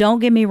 And don't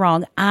get me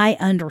wrong, I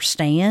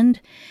understand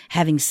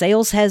having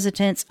sales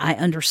hesitance. I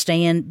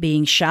understand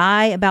being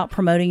shy about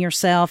promoting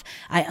yourself.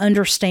 I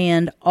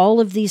understand all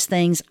of these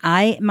things.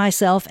 I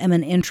myself am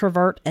an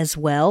introvert as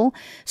well.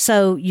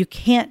 So you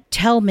can't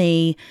tell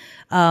me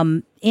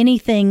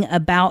anything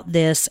about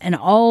this and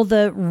all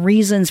the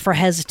reasons for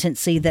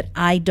hesitancy that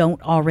I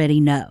don't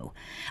already know.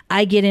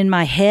 I get in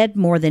my head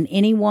more than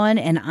anyone,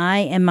 and I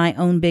am my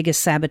own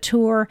biggest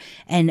saboteur.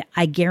 And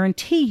I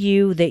guarantee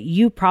you that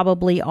you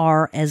probably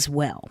are as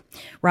well,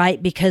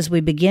 right? Because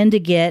we begin to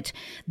get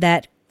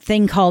that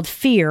thing called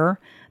fear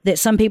that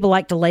some people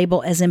like to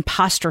label as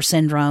imposter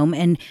syndrome.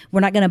 And we're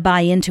not going to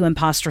buy into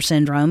imposter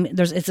syndrome.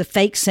 It's a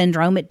fake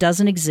syndrome. It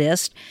doesn't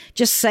exist.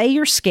 Just say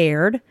you're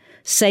scared.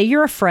 Say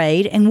you're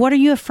afraid, and what are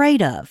you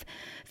afraid of?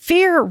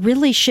 Fear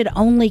really should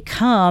only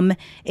come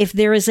if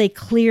there is a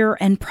clear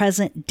and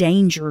present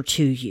danger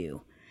to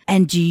you.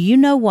 And do you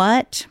know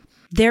what?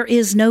 There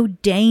is no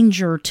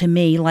danger to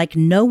me. Like,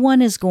 no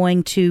one is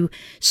going to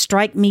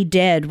strike me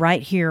dead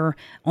right here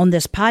on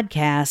this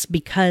podcast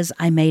because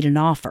I made an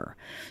offer.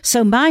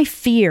 So my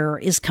fear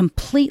is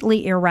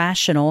completely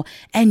irrational,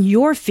 and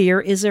your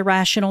fear is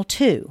irrational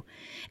too.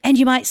 And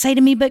you might say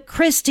to me, but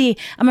Christy,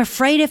 I'm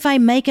afraid if I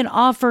make an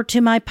offer to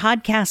my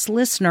podcast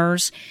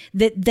listeners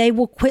that they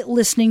will quit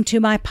listening to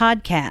my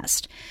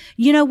podcast.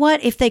 You know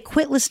what? If they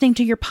quit listening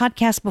to your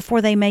podcast before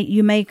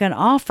you make an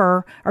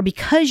offer, or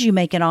because you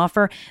make an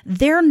offer,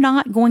 they're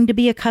not going to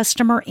be a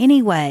customer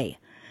anyway.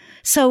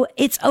 So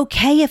it's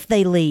okay if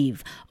they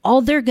leave. All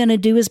they're going to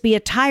do is be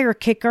a tire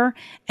kicker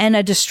and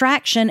a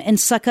distraction and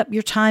suck up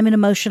your time and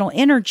emotional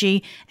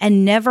energy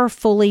and never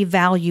fully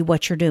value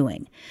what you're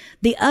doing.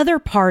 The other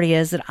part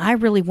is that I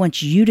really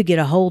want you to get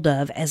a hold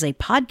of as a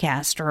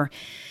podcaster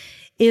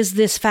is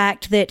this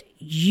fact that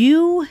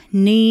you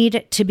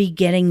need to be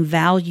getting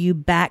value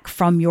back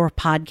from your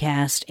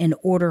podcast in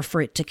order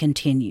for it to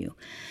continue.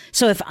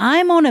 So if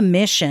I'm on a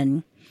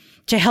mission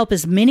to help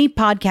as many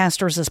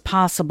podcasters as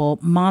possible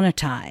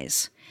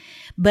monetize,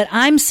 but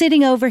I'm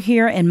sitting over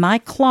here in my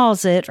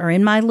closet or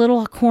in my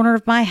little corner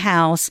of my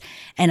house,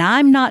 and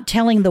I'm not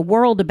telling the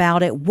world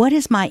about it, what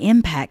is my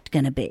impact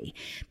going to be?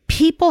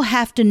 People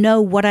have to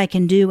know what I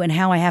can do and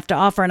how I have to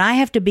offer, and I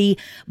have to be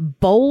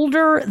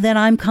bolder than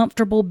I'm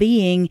comfortable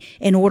being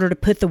in order to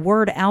put the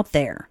word out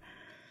there.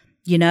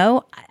 You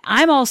know,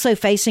 I'm also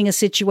facing a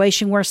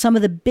situation where some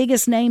of the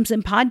biggest names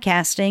in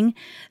podcasting,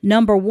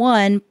 number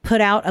one, put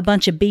out a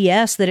bunch of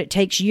BS that it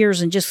takes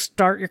years and just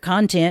start your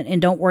content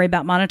and don't worry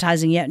about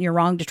monetizing yet. And you're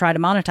wrong to try to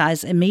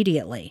monetize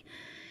immediately.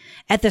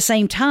 At the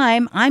same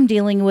time, I'm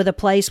dealing with a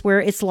place where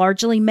it's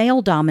largely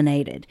male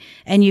dominated,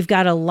 and you've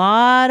got a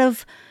lot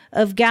of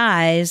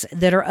guys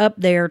that are up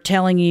there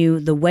telling you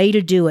the way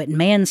to do it,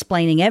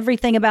 mansplaining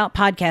everything about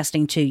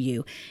podcasting to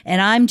you. And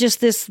I'm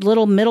just this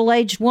little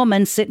middle-aged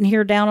woman sitting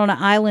here down on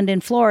an island in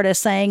Florida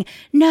saying,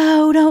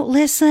 no, don't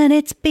listen.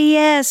 It's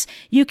BS.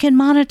 You can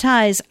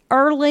monetize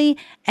early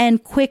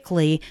and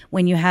quickly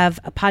when you have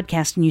a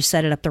podcast and you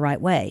set it up the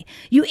right way.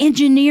 You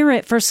engineer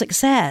it for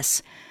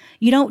success.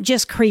 You don't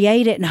just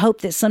create it and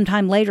hope that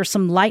sometime later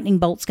some lightning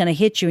bolt's going to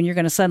hit you and you're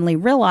going to suddenly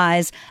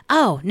realize,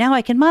 oh, now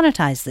I can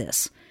monetize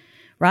this.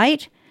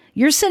 Right?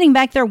 You're sitting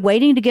back there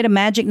waiting to get a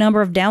magic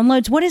number of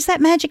downloads. What is that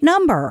magic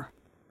number?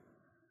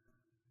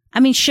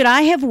 I mean, should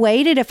I have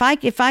waited? If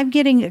I'm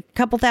getting a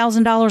couple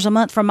 $1,000s a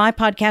month from my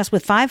podcast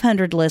with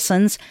 500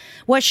 listens,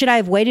 what should I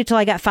have waited till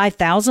I got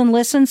 5,000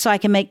 listens so I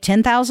can make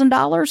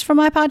 $10,000 from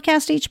my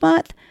podcast each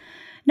month?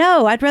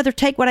 No, I'd rather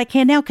take what I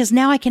can now because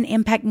now I can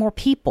impact more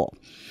people.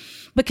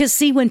 Because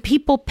see, when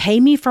people pay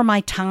me for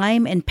my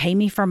time and pay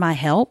me for my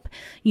help,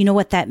 you know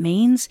what that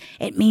means?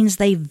 It means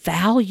they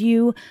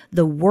value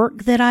the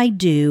work that I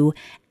do,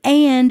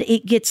 and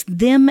it gets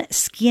them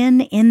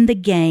skin in the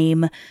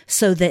game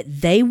so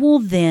that they will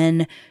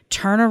then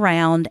turn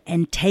around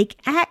and take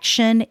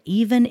action,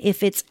 even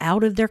if it's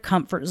out of their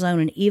comfort zone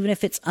and even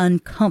if it's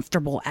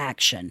uncomfortable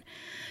action.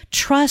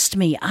 Trust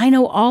me, I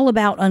know all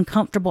about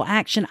uncomfortable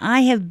action.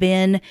 I have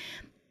been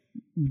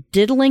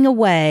diddling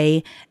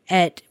away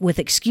with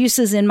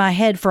excuses in my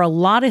head for a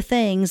lot of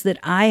things that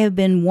I have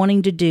been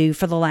wanting to do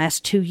for the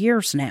last 2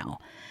 years now.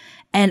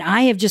 And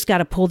I have just got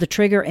to pull the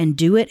trigger and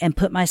do it and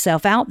put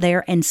myself out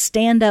there and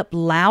stand up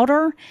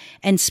louder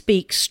and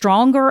speak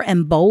stronger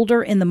and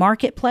bolder in the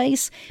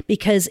marketplace.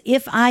 Because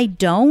if I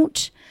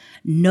don't,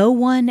 no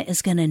one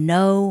is going to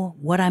know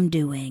what I'm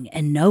doing,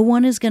 and no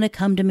one is going to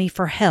come to me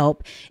for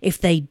help if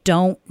they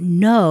don't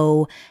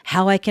know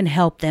how I can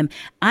help them.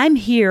 I'm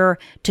here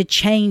to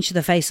change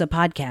the face of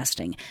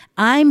podcasting.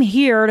 I'm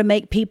here to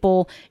make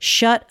people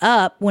shut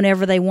up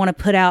whenever they want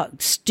to put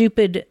out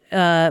stupid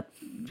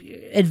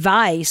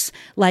advice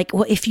like,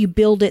 well, if you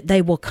build it,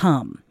 they will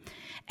come.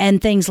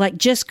 And things like,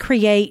 just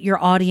create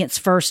your audience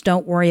first.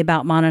 Don't worry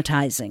about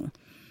monetizing.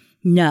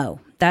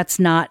 No. That's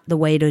not the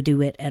way to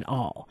do it at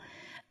all.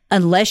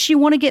 Unless you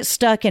want to get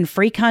stuck in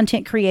free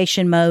content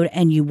creation mode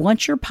and you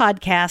want your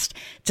podcast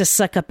to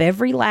suck up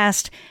every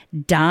last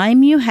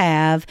dime you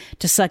have,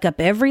 to suck up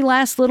every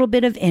last little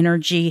bit of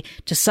energy,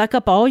 to suck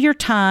up all your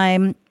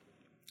time,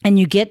 and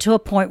you get to a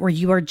point where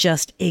you are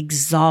just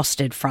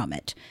exhausted from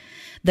it.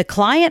 The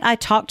client I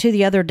talked to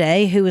the other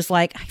day who was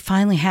like,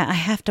 I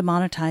have to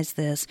monetize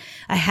this.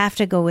 I have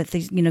to go with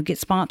these, get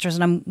sponsors,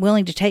 and I'm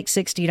willing to take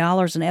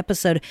 $60 an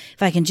episode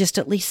if I can just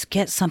at least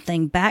get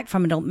something back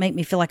from it. It'll make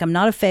me feel like I'm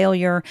not a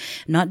failure,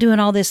 not doing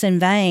all this in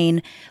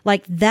vain.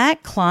 Like,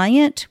 that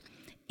client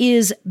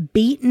is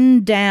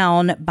beaten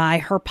down by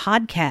her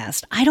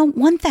podcast. I don't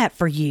want that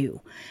for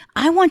you.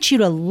 I want you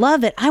to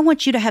love it. I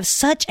want you to have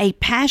such a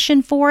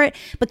passion for it,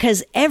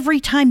 because every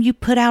time you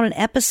put out an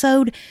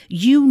episode,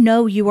 you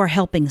know you are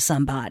helping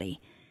somebody.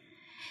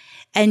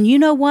 And you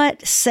know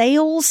what?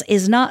 Sales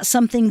is not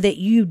something that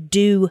you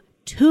do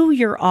to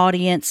your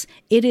audience.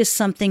 It is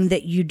something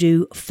that you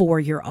do for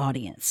your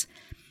audience.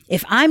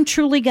 If I'm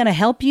truly going to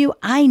help you,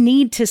 I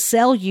need to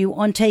sell you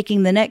on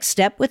taking the next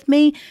step with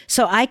me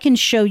so I can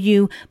show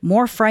you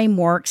more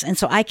frameworks, and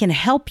so I can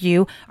help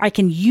you, or I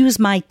can use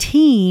my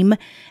team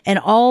and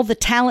all the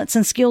talents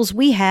and skills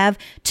we have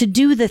to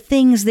do the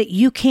things that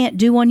you can't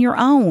do on your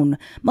own.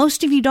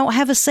 Most of you don't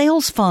have a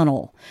sales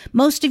funnel.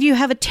 Most of you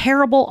have a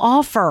terrible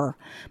offer.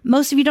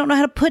 Most of you don't know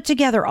how to put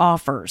together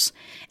offers.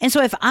 And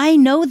so if I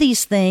know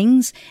these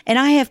things and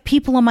I have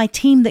people on my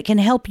team that can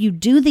help you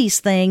do these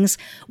things,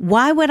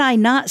 why would I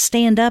not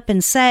stand up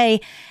and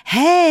say,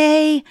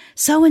 hey,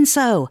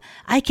 so-and-so,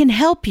 I can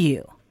help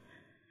you?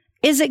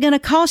 Is it going to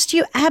cost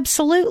you?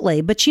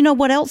 Absolutely. But you know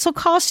what else will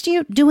cost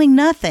you? Doing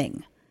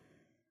nothing.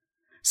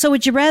 So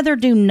would you rather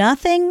do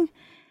nothing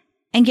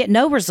and get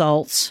no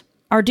results,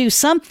 or do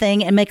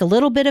something and make a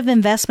little bit of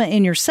investment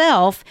in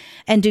yourself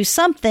and do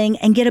something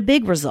and get a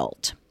big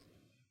result?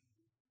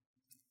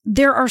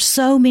 There are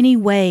so many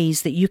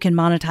ways that you can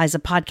monetize a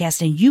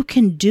podcast, and you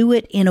can do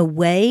it in a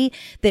way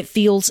that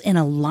feels in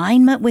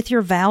alignment with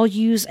your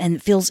values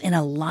and feels in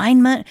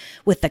alignment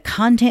with the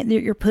content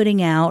that you're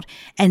putting out,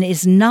 and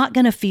is not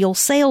going to feel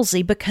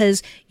salesy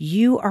because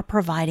you are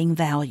providing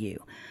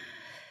value.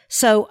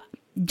 So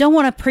don't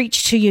want to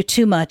preach to you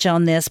too much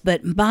on this,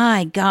 but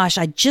my gosh,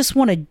 I just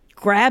want to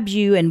grab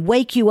you and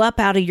wake you up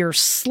out of your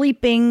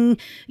sleeping,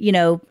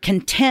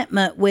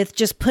 contentment with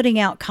just putting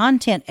out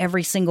content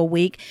every single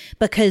week,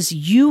 because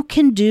you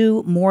can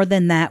do more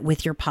than that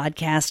with your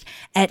podcast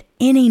at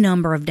any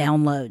number of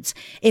downloads.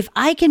 If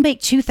I can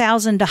make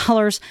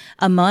 $2,000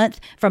 a month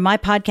from my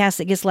podcast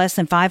that gets less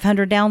than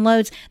 500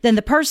 downloads, then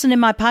the person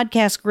in my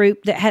podcast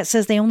group that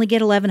says they only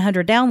get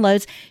 1,100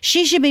 downloads,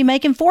 she should be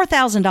making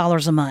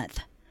 $4,000 a month.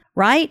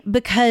 Right?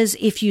 Because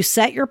if you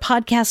set your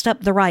podcast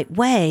up the right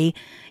way,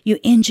 you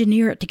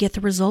engineer it to get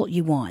the result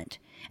you want.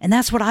 And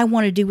that's what I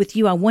want to do with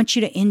you. I want you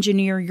to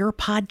engineer your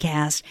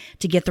podcast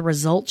to get the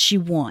results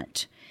you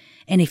want.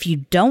 And if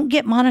you don't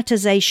get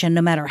monetization,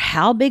 no matter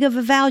how big of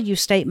a value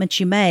statement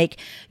you make,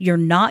 you're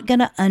not going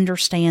to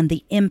understand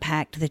the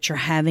impact that you're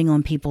having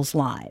on people's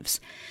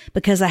lives.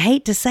 Because I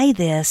hate to say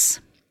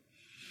this,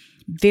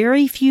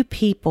 very few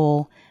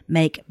people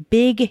make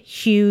big,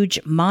 huge,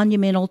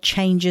 monumental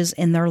changes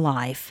in their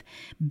life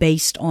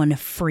based on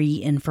free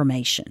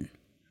information.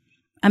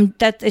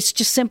 It's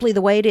just simply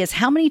the way it is.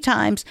 How many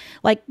times,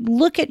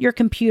 look at your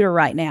computer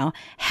right now.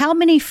 How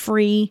many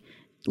free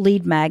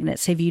lead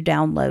magnets have you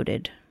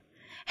downloaded?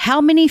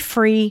 How many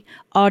free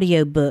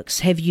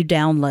audiobooks have you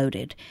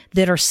downloaded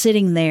that are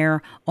sitting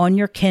there on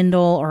your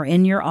Kindle or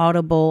in your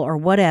Audible or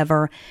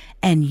whatever,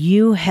 and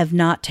you have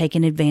not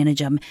taken advantage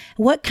of them?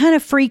 What kind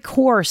of free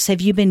course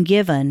have you been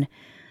given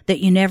that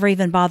you never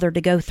even bothered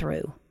to go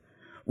through?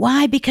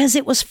 Why? Because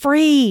it was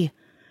free.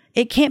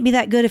 It can't be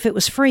that good if it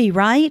was free,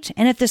 right?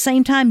 And at the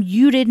same time,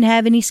 you didn't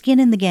have any skin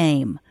in the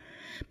game.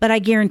 But I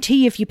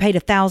guarantee you, if you paid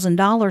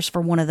 $1,000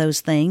 for one of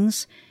those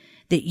things,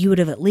 that you would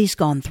have at least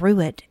gone through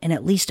it and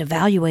at least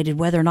evaluated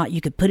whether or not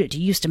you could put it to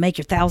use to make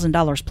your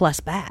 $1,000 plus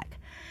back.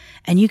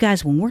 And you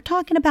guys, when we're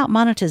talking about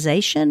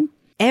monetization,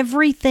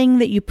 everything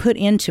that you put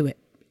into it,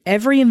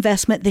 every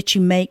investment that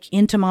you make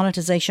into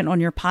monetization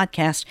on your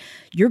podcast,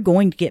 you're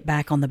going to get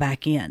back on the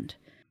back end.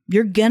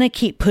 You're going to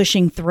keep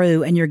pushing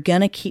through, and you're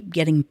going to keep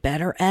getting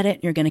better at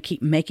it. You're going to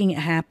keep making it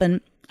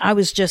happen. I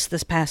was just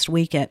this past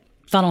week at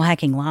Funnel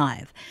Hacking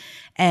Live,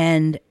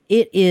 and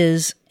it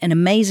is an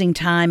amazing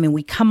time, and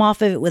we come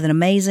off of it with an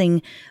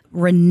amazing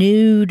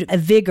renewed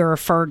vigor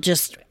for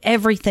just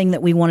everything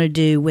that we want to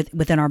do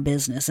within our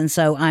business. And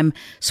so I'm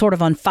sort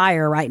of on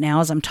fire right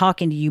now as I'm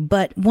talking to you.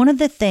 But one of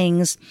the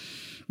things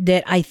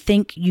that I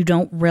think you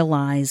don't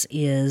realize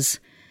is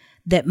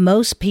that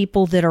most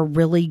people that are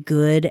really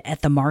good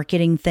at the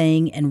marketing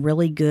thing and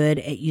really good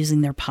at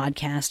using their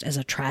podcast as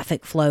a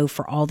traffic flow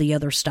for all the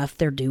other stuff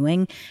they're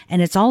doing,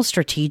 and it's all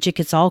strategic,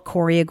 it's all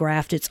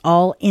choreographed, it's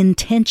all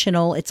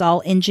intentional, it's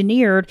all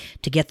engineered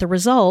to get the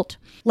result.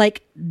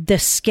 the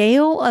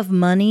scale of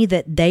money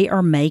that they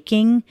are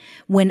making,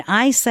 when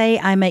I say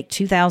I make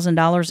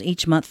 $2,000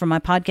 each month from my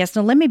podcast,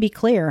 now let me be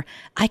clear,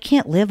 I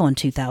can't live on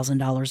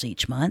 $2,000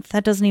 each month.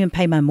 That doesn't even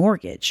pay my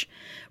mortgage,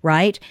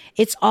 right?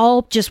 It's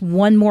all just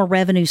one more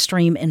revenue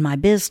stream in my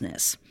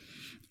business.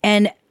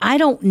 And I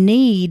don't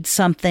need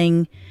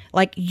something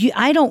like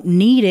I don't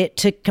need it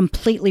to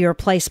completely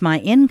replace my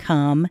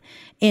income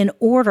in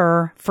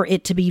order for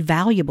it to be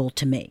valuable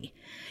to me.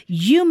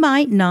 You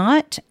might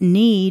not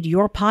need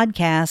your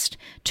podcast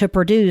to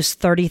produce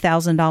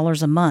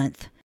 $30,000 a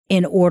month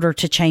in order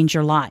to change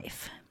your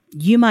life.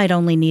 You might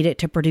only need it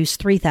to produce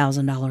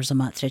 $3,000 a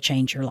month to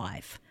change your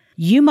life.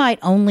 You might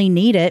only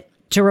need it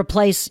to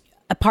replace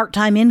a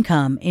part-time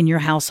income in your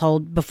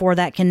household before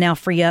that can now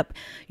free up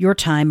your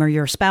time or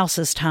your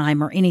spouse's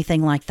time or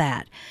anything like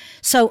that.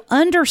 So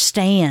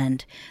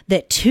understand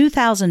that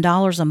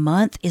 $2,000 a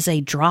month is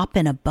a drop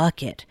in a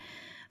bucket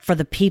for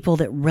the people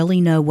that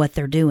really know what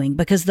they're doing,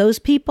 because those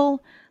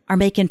people are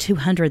making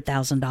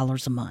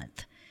 $200,000 a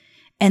month.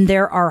 And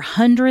there are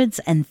hundreds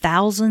and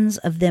thousands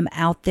of them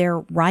out there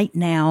right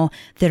now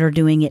that are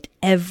doing it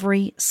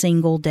every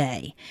single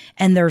day.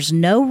 And there's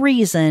no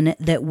reason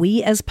that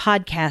we as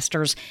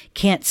podcasters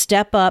can't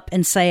step up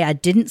and say, I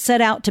didn't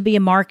set out to be a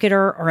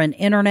marketer or an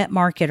internet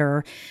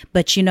marketer,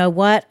 but you know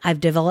what? I've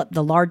developed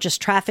the largest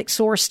traffic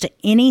source to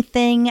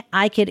anything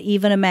I could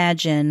even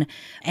imagine.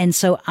 And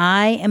so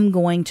I am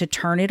going to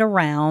turn it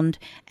around,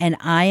 and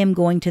I am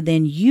going to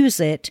then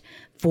use it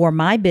for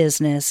my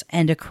business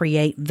and to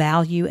create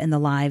value in the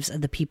lives of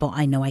the people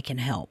I know I can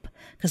help.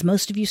 Because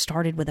most of you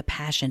started with a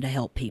passion to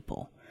help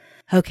people.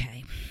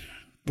 Okay,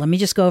 let me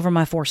just go over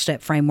my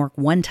 4-step framework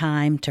one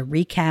time to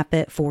recap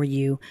it for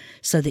you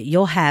so that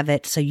you'll have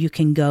it so you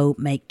can go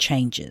make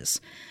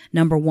changes.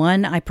 Number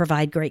 1, I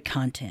provide great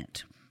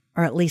content,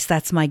 or at least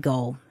that's my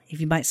goal.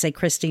 If you might say,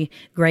 Christy,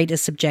 great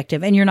is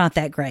subjective, and you're not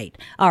that great.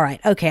 All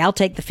right, okay, I'll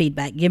take the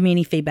feedback. Give me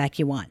any feedback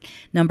you want.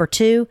 Number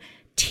 2,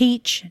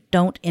 teach,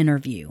 don't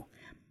interview.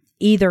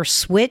 Either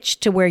switch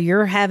to where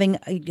you're having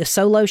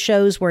solo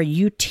shows where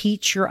you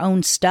teach your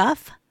own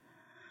stuff,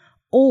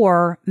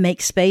 or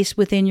make space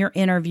within your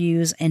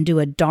interviews and do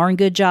a darn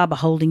good job of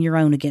holding your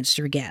own against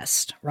your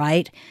guest,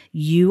 right?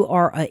 You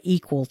are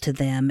equal to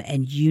them,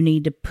 and you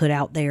need to put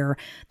out there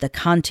the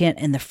content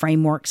and the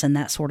frameworks and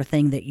that sort of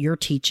thing that you're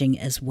teaching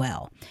as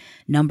well.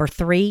 Number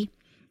 3,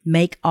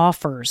 make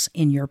offers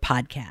in your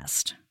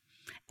podcast.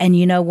 And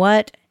you know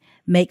what?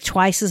 Make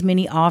twice as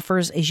many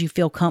offers as you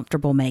feel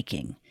comfortable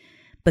making,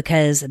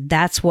 because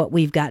that's what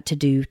we've got to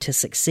do to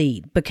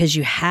succeed. Because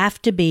you have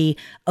to be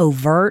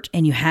overt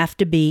and you have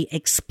to be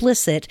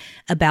explicit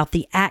about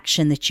the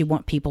action that you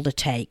want people to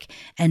take.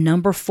 And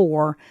number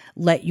 4,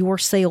 let your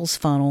sales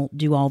funnel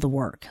do all the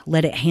work.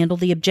 Let it handle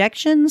the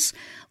objections.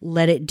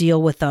 Let it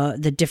deal with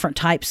the different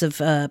types of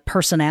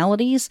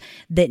personalities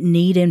that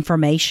need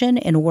information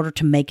in order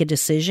to make a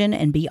decision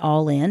and be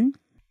all in.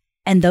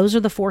 And those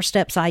are the 4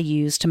 steps I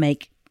use to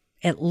make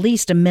at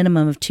least a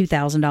minimum of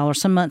 $2,000.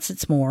 Some months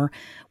it's more,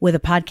 with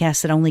a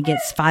podcast that only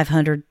gets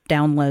 500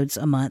 downloads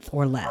a month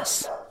or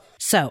less.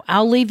 So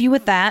I'll leave you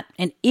with that.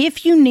 And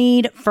if you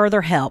need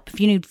further help,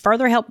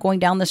 going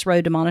down this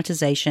road to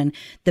monetization,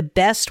 the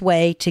best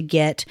way to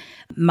get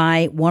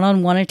my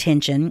one-on-one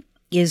attention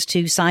is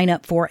to sign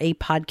up for a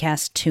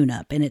podcast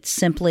tune-up. And it's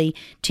simply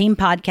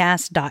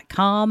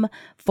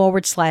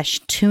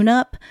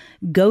teampodcast.com/tune-up.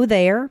 Go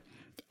there,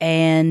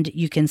 and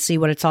you can see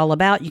what it's all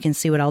about. You can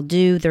see what I'll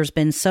do. There's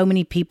been so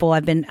many people.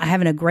 I'm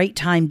having a great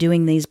time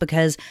doing these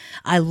because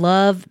I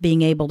love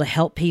being able to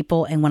help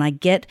people. And when I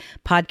get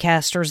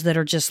podcasters that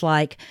are just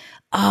like,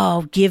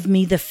 oh, give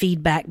me the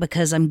feedback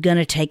because I'm going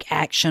to take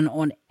action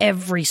on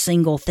every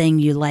single thing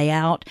you lay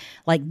out,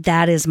 like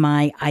that is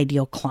my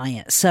ideal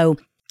client. So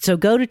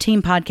go to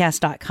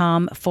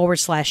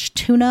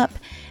teampodcast.com/tune-up,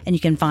 and you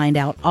can find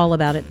out all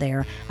about it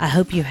there. I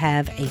hope you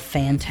have a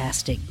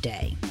fantastic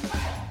day.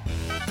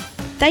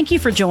 Thank you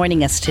for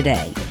joining us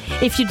today.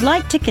 If you'd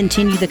like to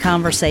continue the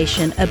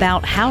conversation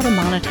about how to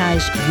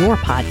monetize your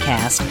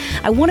podcast,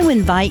 I want to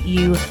invite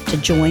you to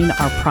join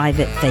our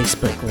private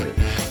Facebook group.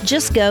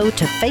 Just go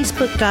to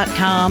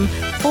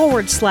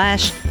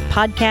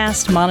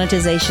facebook.com/podcast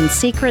monetization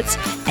secrets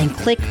and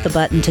click the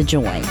button to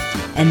join.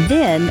 And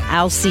then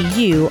I'll see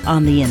you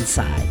on the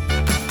inside.